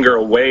the finger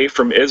away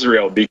from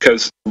Israel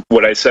because,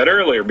 what I said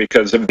earlier,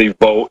 because of the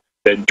vote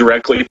that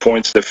directly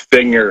points the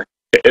finger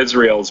to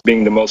Israel as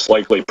being the most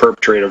likely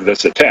perpetrator of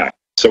this attack.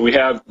 So we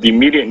have the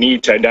immediate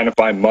need to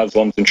identify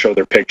Muslims and show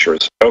their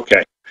pictures.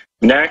 Okay.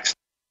 Next,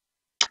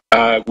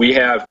 we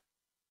have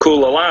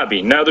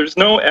Kulalabi. Now, there's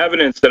no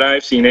evidence that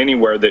I've seen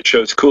anywhere that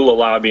shows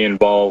Kulalabi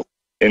involved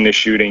in the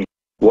shooting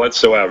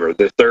whatsoever.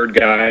 The third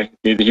guy,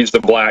 he's the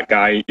black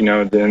guy, you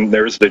know, then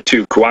there's the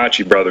two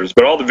Kouachi brothers.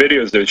 But all the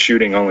videos of the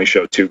shooting only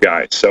show two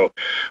guys. So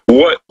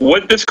what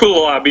does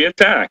Kulalabi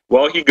attack?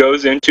 Well, he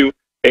goes into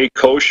a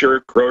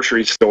kosher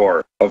grocery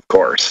store, of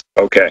course.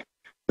 Okay.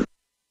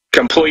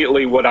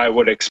 Completely what I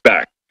would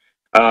expect.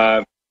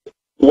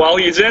 While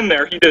he's in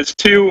there, he does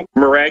two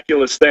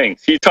miraculous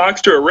things. He talks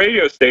to a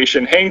radio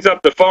station, hangs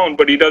up the phone,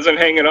 but he doesn't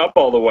hang it up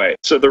all the way.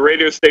 So the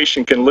radio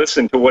station can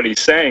listen to what he's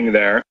saying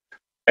there.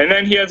 And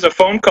then he has a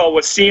phone call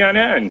with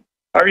CNN.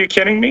 Are you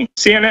kidding me?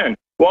 CNN.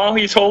 While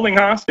he's holding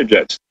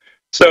hostages.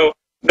 So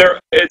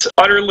it's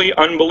utterly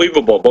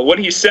unbelievable. But what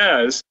he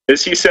says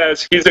is he's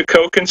a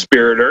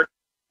co-conspirator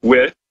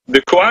with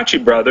the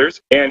Kouachi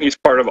brothers, and he's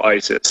part of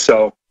ISIS.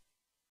 So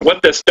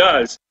what this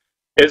does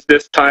is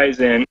this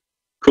ties in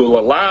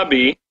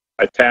Kulalabi,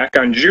 attack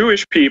on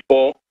Jewish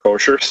people,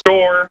 kosher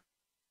store,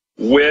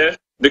 with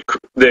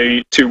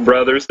the two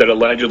brothers that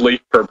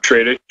allegedly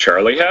perpetrated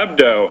Charlie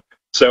Hebdo.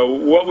 So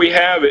what we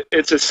have,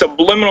 it's a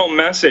subliminal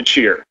message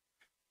here.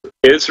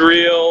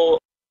 Israel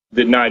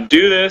did not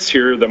do this.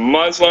 Here are the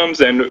Muslims,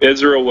 and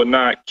Israel would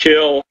not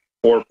kill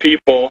poor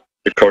people,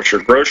 the kosher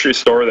grocery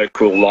store that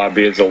Kulalabi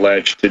is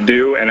alleged to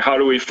do. And how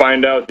do we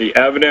find out the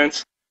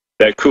evidence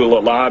that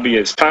Kulalabi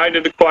is tied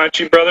to the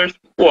Kouachi brothers?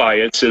 Why,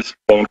 it's his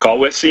phone call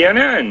with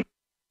CNN.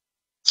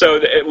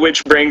 So,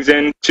 which brings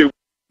into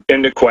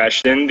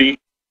question the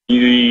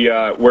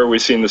where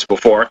we've seen this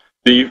before,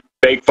 the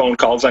fake phone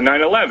calls on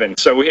 9/11.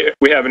 So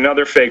we have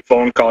another fake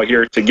phone call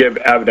here to give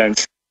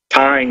evidence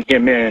tying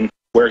him in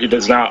where he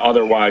does not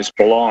otherwise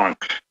belong.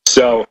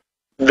 So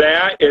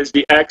that is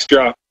the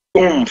extra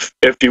oomph,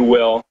 if you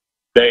will,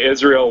 that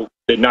Israel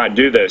did not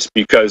do this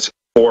because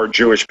 4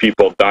 Jewish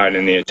people died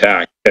in the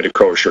attack at a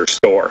kosher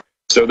store.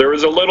 So there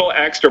was a little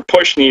extra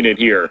push needed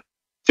here.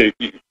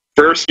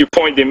 First, you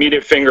point the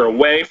immediate finger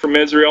away from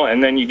Israel,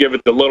 and then you give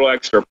it the little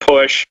extra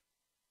push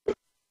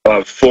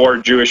of 4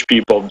 Jewish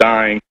people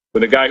dying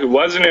with a guy who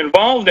wasn't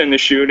involved in the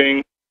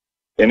shooting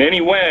in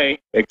any way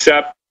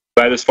except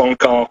by this phone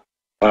call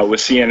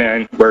with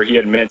CNN where he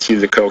admits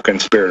he's a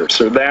co-conspirator.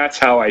 So that's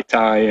how I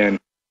tie in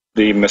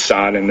the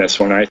Mossad in this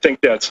one. I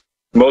think that's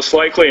most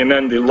likely. And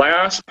then the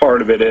last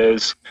part of it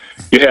is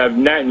you have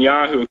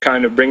Netanyahu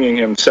kind of bringing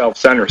himself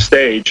center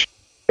stage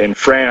in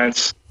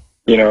France,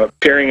 you know,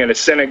 appearing at a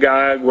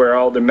synagogue where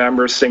all the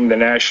members sing the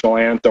national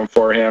anthem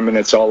for him, and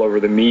it's all over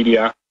the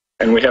media.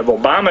 And we have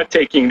Obama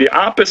taking the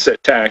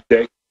opposite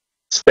tactic,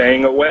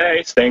 staying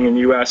away, staying in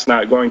the U.S.,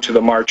 not going to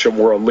the March of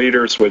World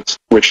Leaders,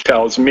 which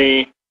tells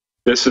me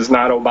this is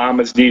not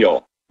Obama's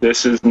deal.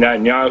 This is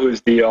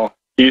Netanyahu's deal.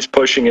 He's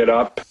pushing it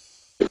up.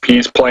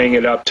 He's playing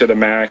it up to the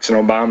max, and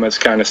Obama's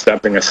kind of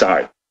stepping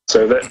aside.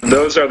 So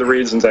those are the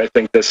reasons I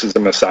think this is the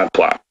Mossad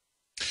plot.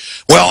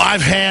 Well,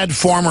 I've had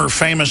former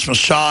famous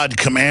Mossad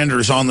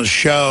commanders on the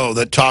show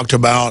that talked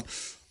about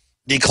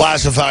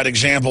declassified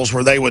examples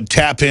where they would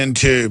tap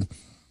into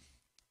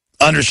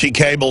undersea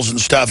cables and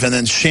stuff and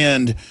then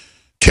send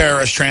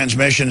terrorist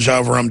transmissions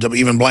over them to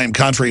even blame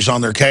countries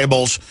on their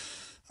cables.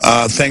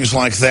 Things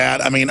like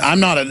that. I mean, I'm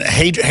not a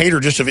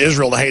hater just of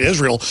Israel to hate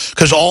Israel,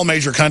 because all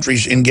major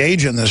countries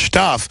engage in this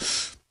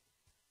stuff.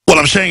 What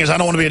I'm saying is I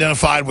don't want to be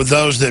identified with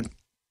those that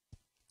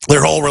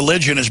their whole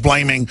religion is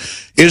blaming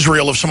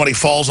Israel if somebody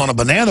falls on a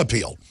banana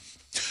peel.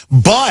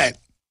 But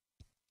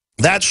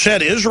that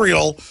said,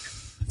 Israel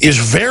is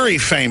very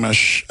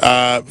famous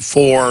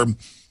for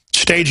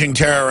staging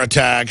terror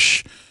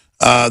attacks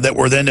that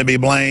were then to be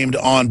blamed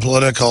on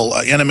political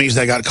enemies.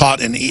 They got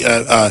caught in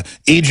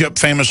Egypt,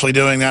 famously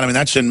doing that. I mean,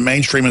 that's in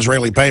mainstream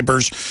Israeli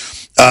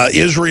papers.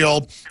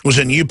 Israel was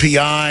in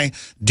UPI,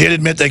 did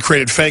admit they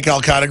created fake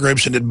al-Qaeda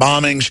groups and did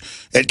bombings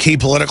at key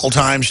political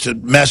times to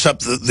mess up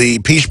the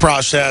peace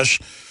process.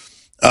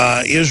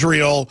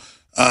 Israel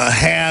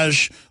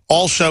has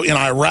also in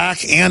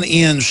Iraq and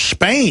in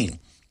Spain,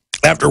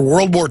 after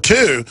World War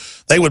II,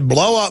 they would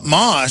blow up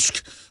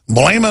mosques,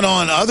 blame it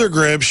on other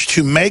groups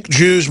to make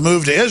Jews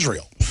move to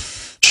Israel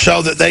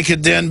so that they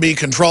could then be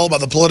controlled by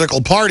the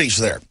political parties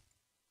there.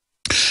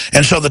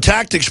 And so the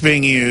tactics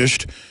being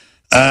used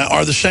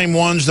are the same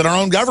ones that our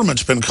own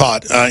government's been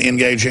caught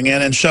engaging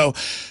in. And so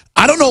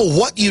I don't know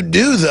what you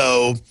do,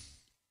 though,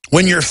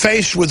 when you're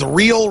faced with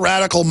real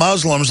radical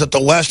Muslims that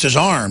the West has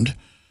armed,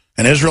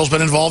 and Israel's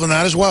been involved in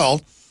that as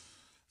well.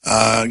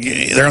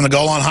 They're in the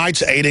Golan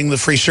Heights aiding the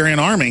Free Syrian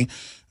Army.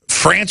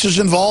 France is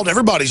involved.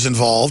 Everybody's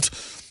involved.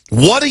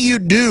 What do you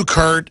do,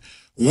 Kurt,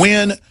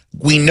 when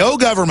we know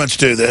governments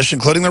do this,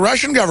 including the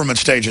Russian government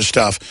stages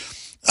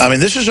stuff? I mean,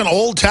 this is an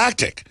old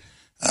tactic.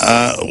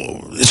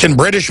 It's in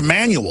British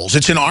manuals.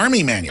 It's in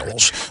Army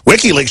manuals.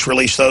 WikiLeaks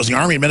released those. The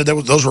Army admitted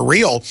that those were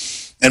real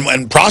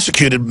and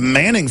prosecuted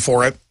Manning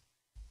for it.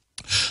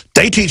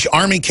 They teach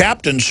Army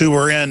captains who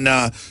are in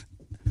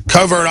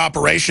covert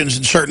operations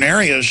in certain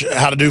areas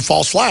how to do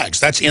false flags.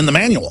 That's in the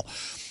manual.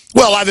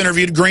 Well, I've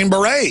interviewed Green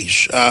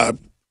Berets,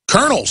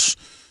 colonels.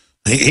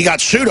 He got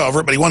sued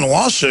over it, but he won a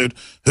lawsuit,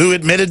 who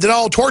admitted that,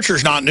 oh,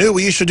 torture's not new.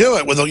 We used to do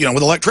it with, with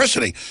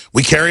electricity.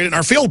 We carried it in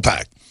our field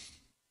pack.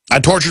 I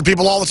tortured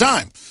people all the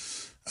time.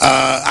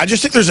 I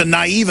just think there's a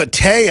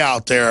naivete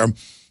out there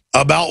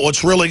about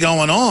what's really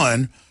going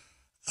on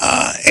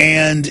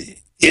and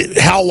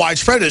how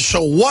widespread it is.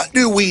 So what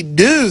do we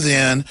do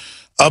then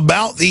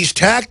about these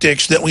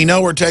tactics that we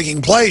know are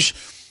taking place?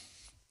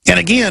 And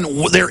again,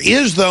 there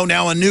is, though,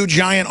 now a new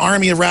giant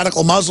army of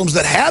radical Muslims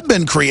that have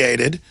been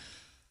created.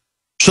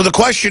 So the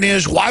question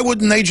is, why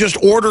wouldn't they just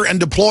order and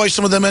deploy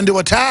some of them into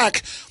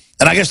attack?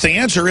 And I guess the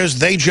answer is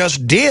they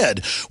just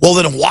did. Well,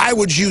 then why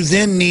would you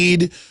then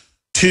need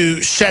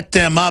to set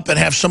them up and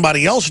have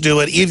somebody else do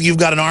it if you've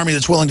got an army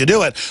that's willing to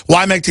do it?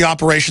 Why make the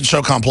operation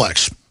so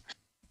complex?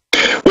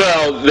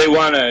 Well, they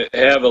want to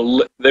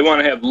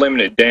have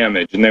limited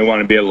damage, and they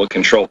want to be able to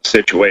control the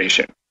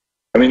situation.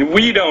 I mean,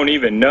 we don't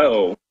even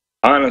know,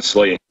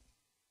 honestly,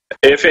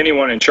 if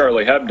anyone in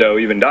Charlie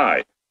Hebdo even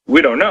died.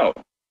 We don't know.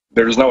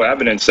 There's no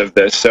evidence of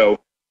this. So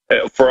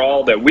for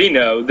all that we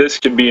know, this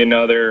could be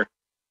another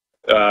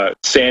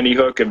Sandy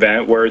Hook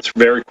event where it's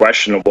very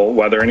questionable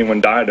whether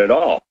anyone died at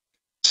all.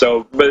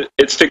 So, but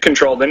it's to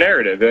control the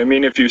narrative. I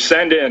mean, if you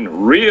send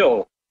in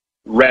real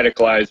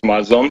radicalized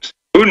Muslims,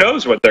 who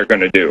knows what they're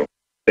going to do?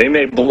 They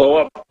may blow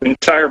up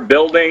entire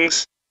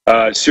buildings,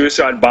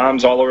 suicide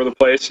bombs all over the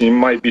place. You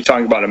might be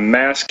talking about a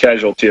mass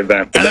casualty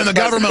event. And then the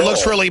government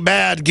looks really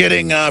bad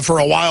getting, for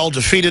a while,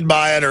 defeated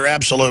by it, or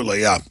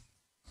absolutely, yeah.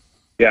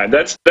 Yeah,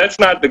 that's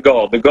not the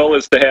goal. The goal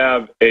is to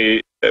have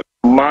a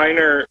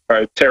minor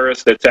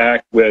terrorist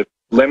attack with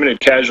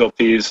limited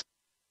casualties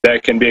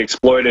that can be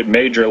exploited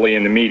majorly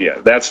in the media.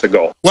 That's the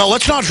goal. Well,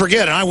 let's not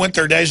forget, and I went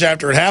there days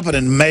after it happened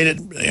and made it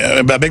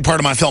a big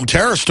part of my film,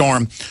 Terror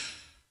Storm.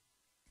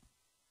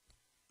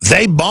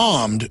 They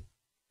bombed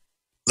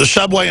the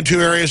subway in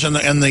two areas and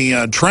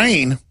the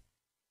train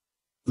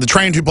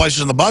in two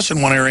places and the bus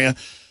in one area.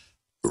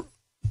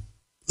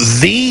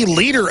 The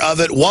leader of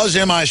it was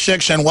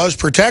MI6 and was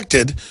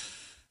protected.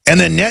 And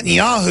then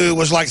Netanyahu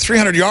was like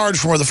 300 yards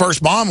from where the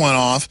first bomb went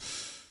off.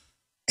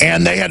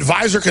 And they had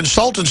Visor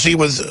Consultancy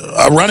with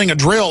running a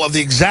drill of the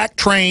exact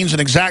trains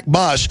and exact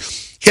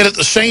bus hit at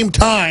the same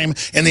time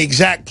in the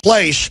exact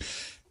place.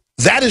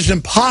 That is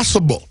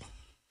impossible.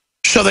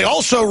 So they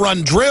also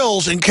run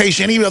drills in case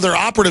any other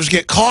operatives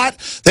get caught.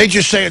 They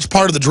just say it's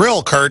part of the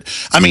drill, Kurt.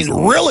 I mean,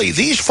 really,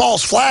 these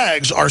false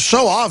flags are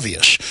so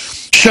obvious.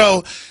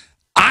 So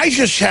I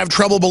just have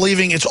trouble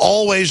believing it's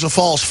always a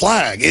false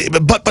flag.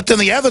 But then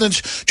the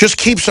evidence just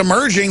keeps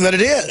emerging that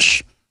it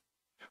is.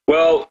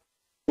 Well,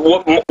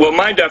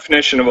 my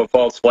definition of a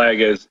false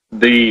flag is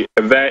the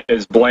event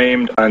is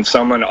blamed on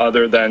someone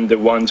other than the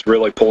ones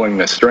really pulling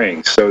the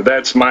strings. So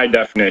that's my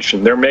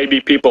definition. There may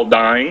be people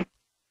dying.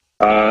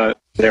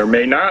 There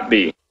may not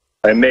be.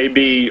 It may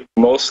be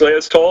mostly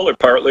as told or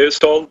partly as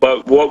told,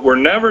 but what we're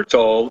never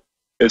told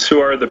is who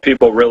are the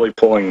people really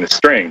pulling the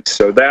strings.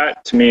 So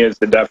that, to me, is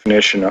the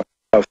definition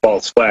of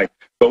false flag.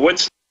 But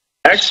what's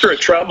extra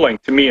troubling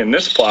to me in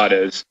this plot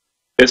is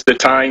the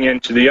tying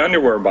into the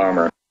underwear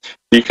bomber.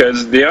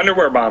 Because the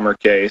underwear bomber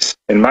case,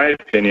 in my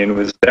opinion,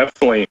 was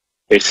definitely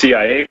a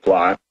CIA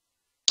plot.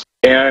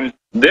 And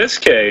this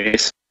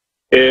case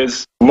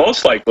is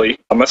most likely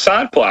a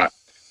Mossad plot.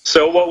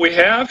 So what we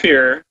have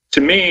here,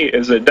 to me,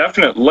 is a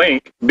definite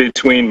link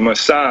between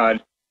Mossad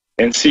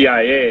and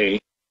CIA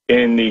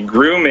in the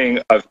grooming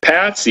of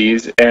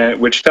patsies,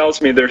 which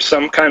tells me there's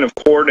some kind of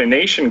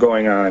coordination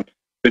going on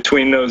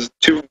between those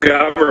two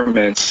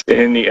governments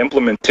in the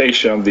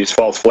implementation of these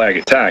false flag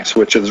attacks,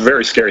 which is a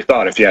very scary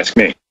thought, if you ask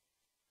me.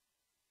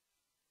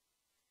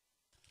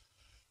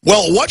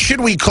 Well, what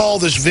should we call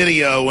this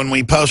video when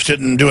we post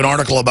it and do an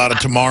article about it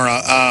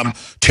tomorrow?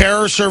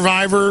 Terror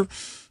survivor,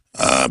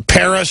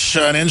 Paris,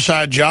 an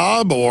inside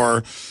job,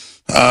 or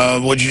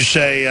would you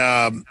say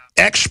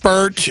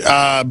expert,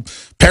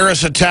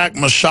 Paris attack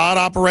Mossad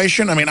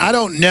operation? I mean, I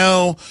don't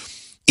know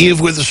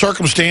if with the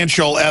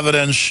circumstantial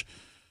evidence,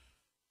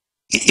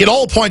 it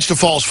all points to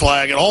false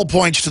flag. It all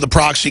points to the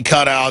proxy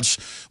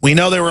cutouts. We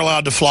know they were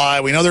allowed to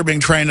fly. We know they're being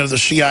trained under the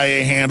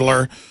CIA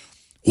handler.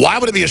 Why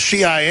would it be a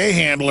CIA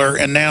handler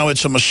and now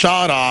it's a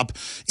Mossad op,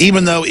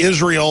 even though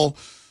Israel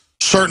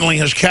certainly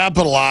has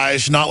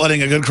capitalized, not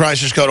letting a good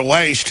crisis go to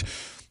waste?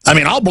 I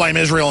mean, I'll blame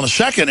Israel in a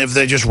second if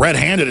they just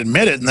red-handed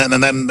admit it,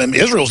 and then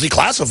Israel's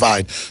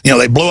declassified. You know,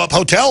 they blew up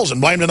hotels and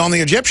blamed it on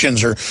the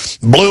Egyptians, or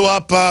blew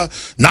up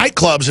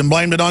nightclubs and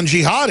blamed it on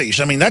jihadis.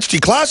 I mean, that's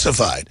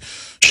declassified.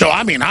 So,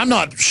 I mean, I'm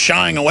not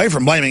shying away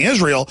from blaming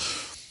Israel.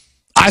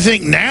 I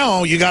think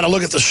now you got to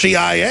look at the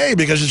CIA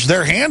because it's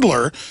their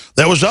handler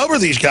that was over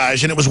these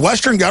guys, and it was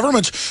Western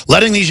governments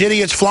letting these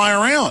idiots fly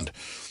around.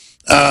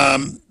 I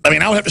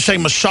mean, I would have to say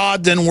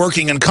Mossad then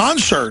working in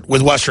concert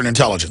with Western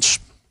intelligence.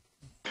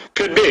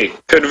 Could be.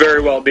 Could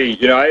very well be.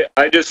 You know,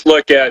 I just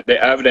look at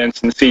the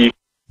evidence and see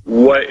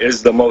what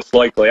is the most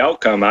likely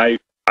outcome. I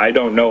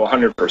don't know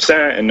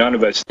 100%, and none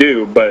of us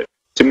do, but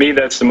to me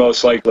that's the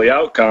most likely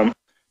outcome.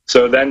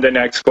 So then the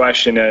next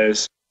question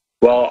is,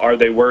 well, are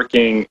they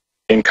working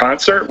in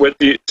concert with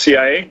the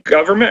CIA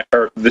government,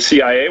 or the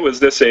CIA? Was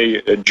this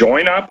a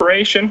joint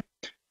operation?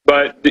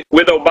 But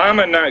with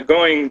Obama not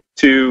going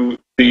to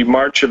the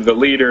March of the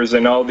Leaders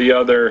and all the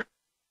other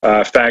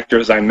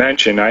factors I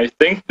mentioned, I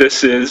think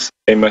this is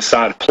a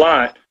Mossad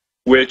plot,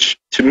 which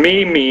to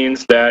me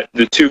means that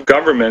the two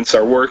governments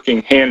are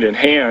working hand in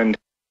hand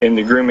in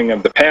the grooming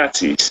of the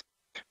patsies.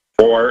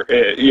 Or,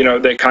 you know,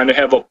 they kind of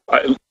have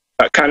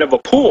a kind of a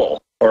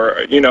pool,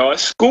 or, you know, a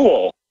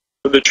school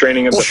for the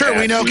training of the patsies.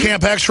 We know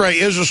Camp X-Ray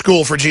is a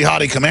school for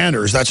jihadi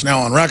commanders. That's now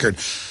on record.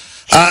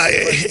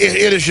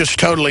 It is just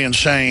totally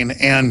insane,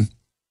 and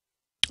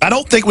I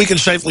don't think we can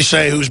safely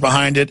say who's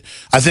behind it.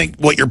 I think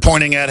what you're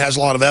pointing at has a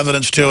lot of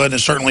evidence to it, and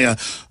is certainly a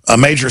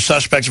major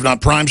suspect, if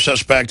not prime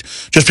suspect,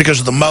 just because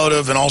of the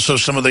motive and also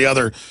some of the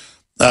other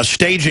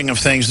staging of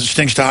things that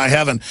stinks to high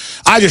heaven.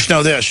 I just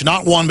know this.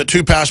 Not one but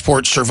two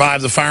passports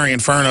survived the fiery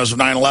infernos of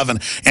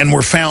 9/11 and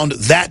were found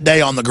that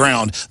day on the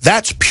ground.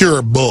 That's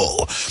pure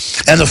bull.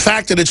 And the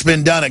fact that it's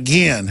been done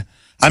again,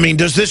 I mean,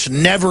 does this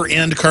never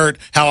end, Kurt,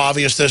 how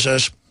obvious this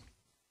is?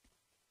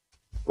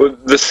 Well,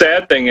 the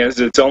sad thing is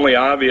it's only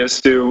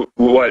obvious to,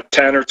 what,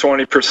 10 or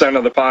 20%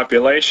 of the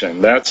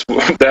population. That's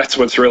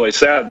what's really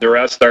sad. The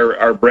rest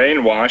are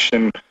brainwashed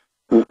and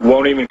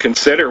won't even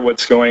consider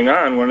what's going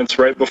on when it's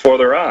right before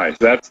their eyes.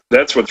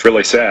 That's what's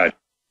really sad.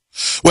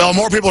 Well,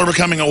 more people are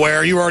becoming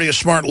aware. You were already a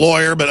smart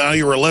lawyer, but now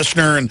you were a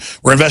listener and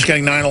were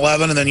investigating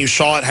 9/11, and then you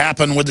saw it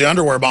happen with the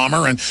underwear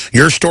bomber, and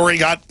your story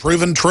got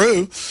proven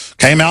true,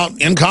 came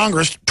out in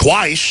Congress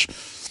twice,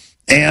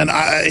 and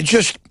it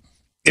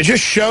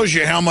just shows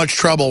you how much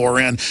trouble we're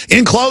in.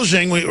 In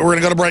closing, we're going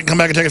to go to break and come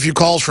back and take a few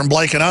calls from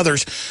Blake and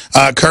others.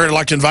 Kurt, I'd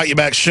like to invite you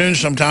back soon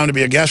sometime to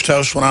be a guest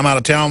host when I'm out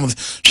of town with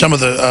some of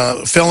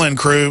the fill-in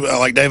crew,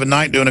 like David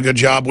Knight doing a good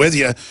job with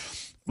you.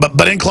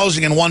 But in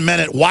closing, in 1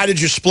 minute, why did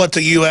you split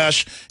the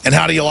U.S., and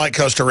how do you like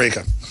Costa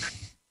Rica?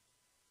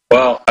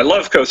 Well, I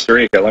love Costa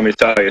Rica. Let me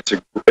tell you,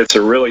 it's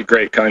a really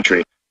great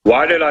country.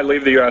 Why did I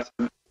leave the U.S.?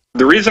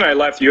 The reason I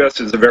left the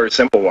U.S. is a very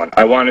simple one.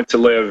 I wanted to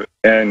live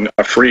in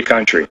a free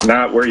country,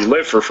 not where you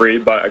live for free,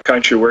 but a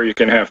country where you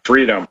can have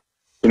freedom.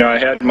 You know, I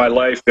had my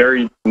life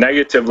very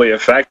negatively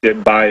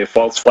affected by a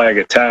false flag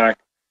attack,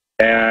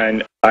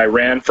 and I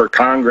ran for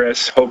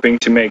Congress hoping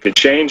to make a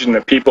change, and the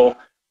people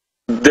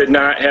did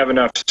not have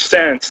enough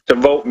sense to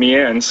vote me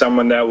in,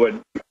 someone that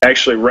would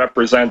actually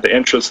represent the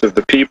interests of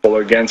the people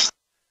against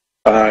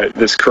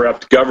this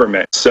corrupt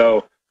government.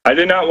 So I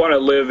did not want to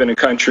live in a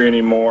country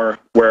anymore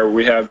where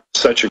we have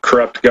such a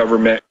corrupt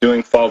government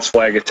doing false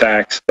flag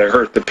attacks that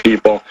hurt the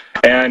people,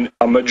 and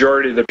a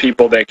majority of the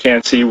people that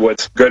can't see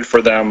what's good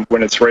for them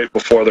when it's right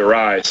before their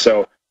eyes.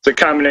 So it's a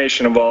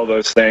combination of all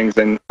those things,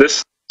 and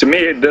this, to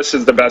me, this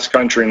is the best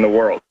country in the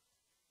world.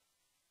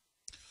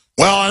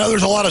 Well, I know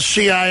there's a lot of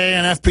CIA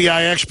and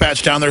FBI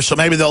expats down there, so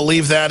maybe they'll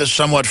leave that as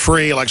somewhat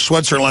free, like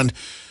Switzerland,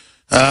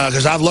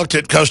 because I've looked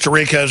at Costa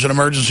Rica as an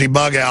emergency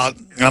bug out,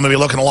 and I'm going to be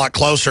looking a lot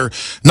closer.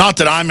 Not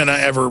that I'm going to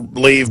ever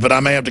leave, but I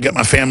may have to get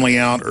my family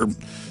out or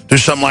do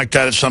something like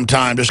that at some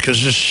time, just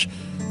because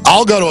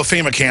I'll go to a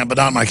FEMA camp, but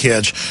not my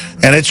kids.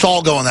 And it's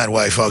all going that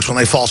way, folks, when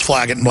they false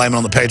flag it and blame it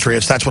on the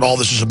Patriots. That's what all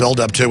this is a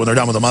build-up to when they're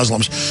done with the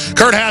Muslims.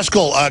 Kurt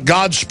Haskell,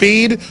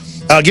 Godspeed.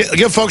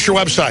 Give folks your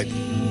website.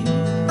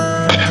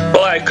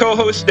 Well, I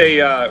co-host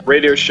a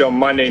radio show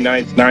Monday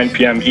nights, 9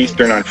 p.m.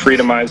 Eastern on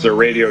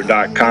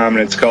freedomizerradio.com,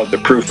 and it's called The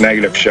Proof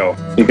Negative Show.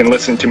 You can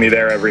listen to me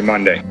there every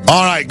Monday.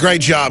 All right,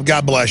 great job.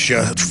 God bless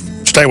you.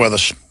 Stay with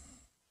us.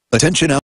 Attention.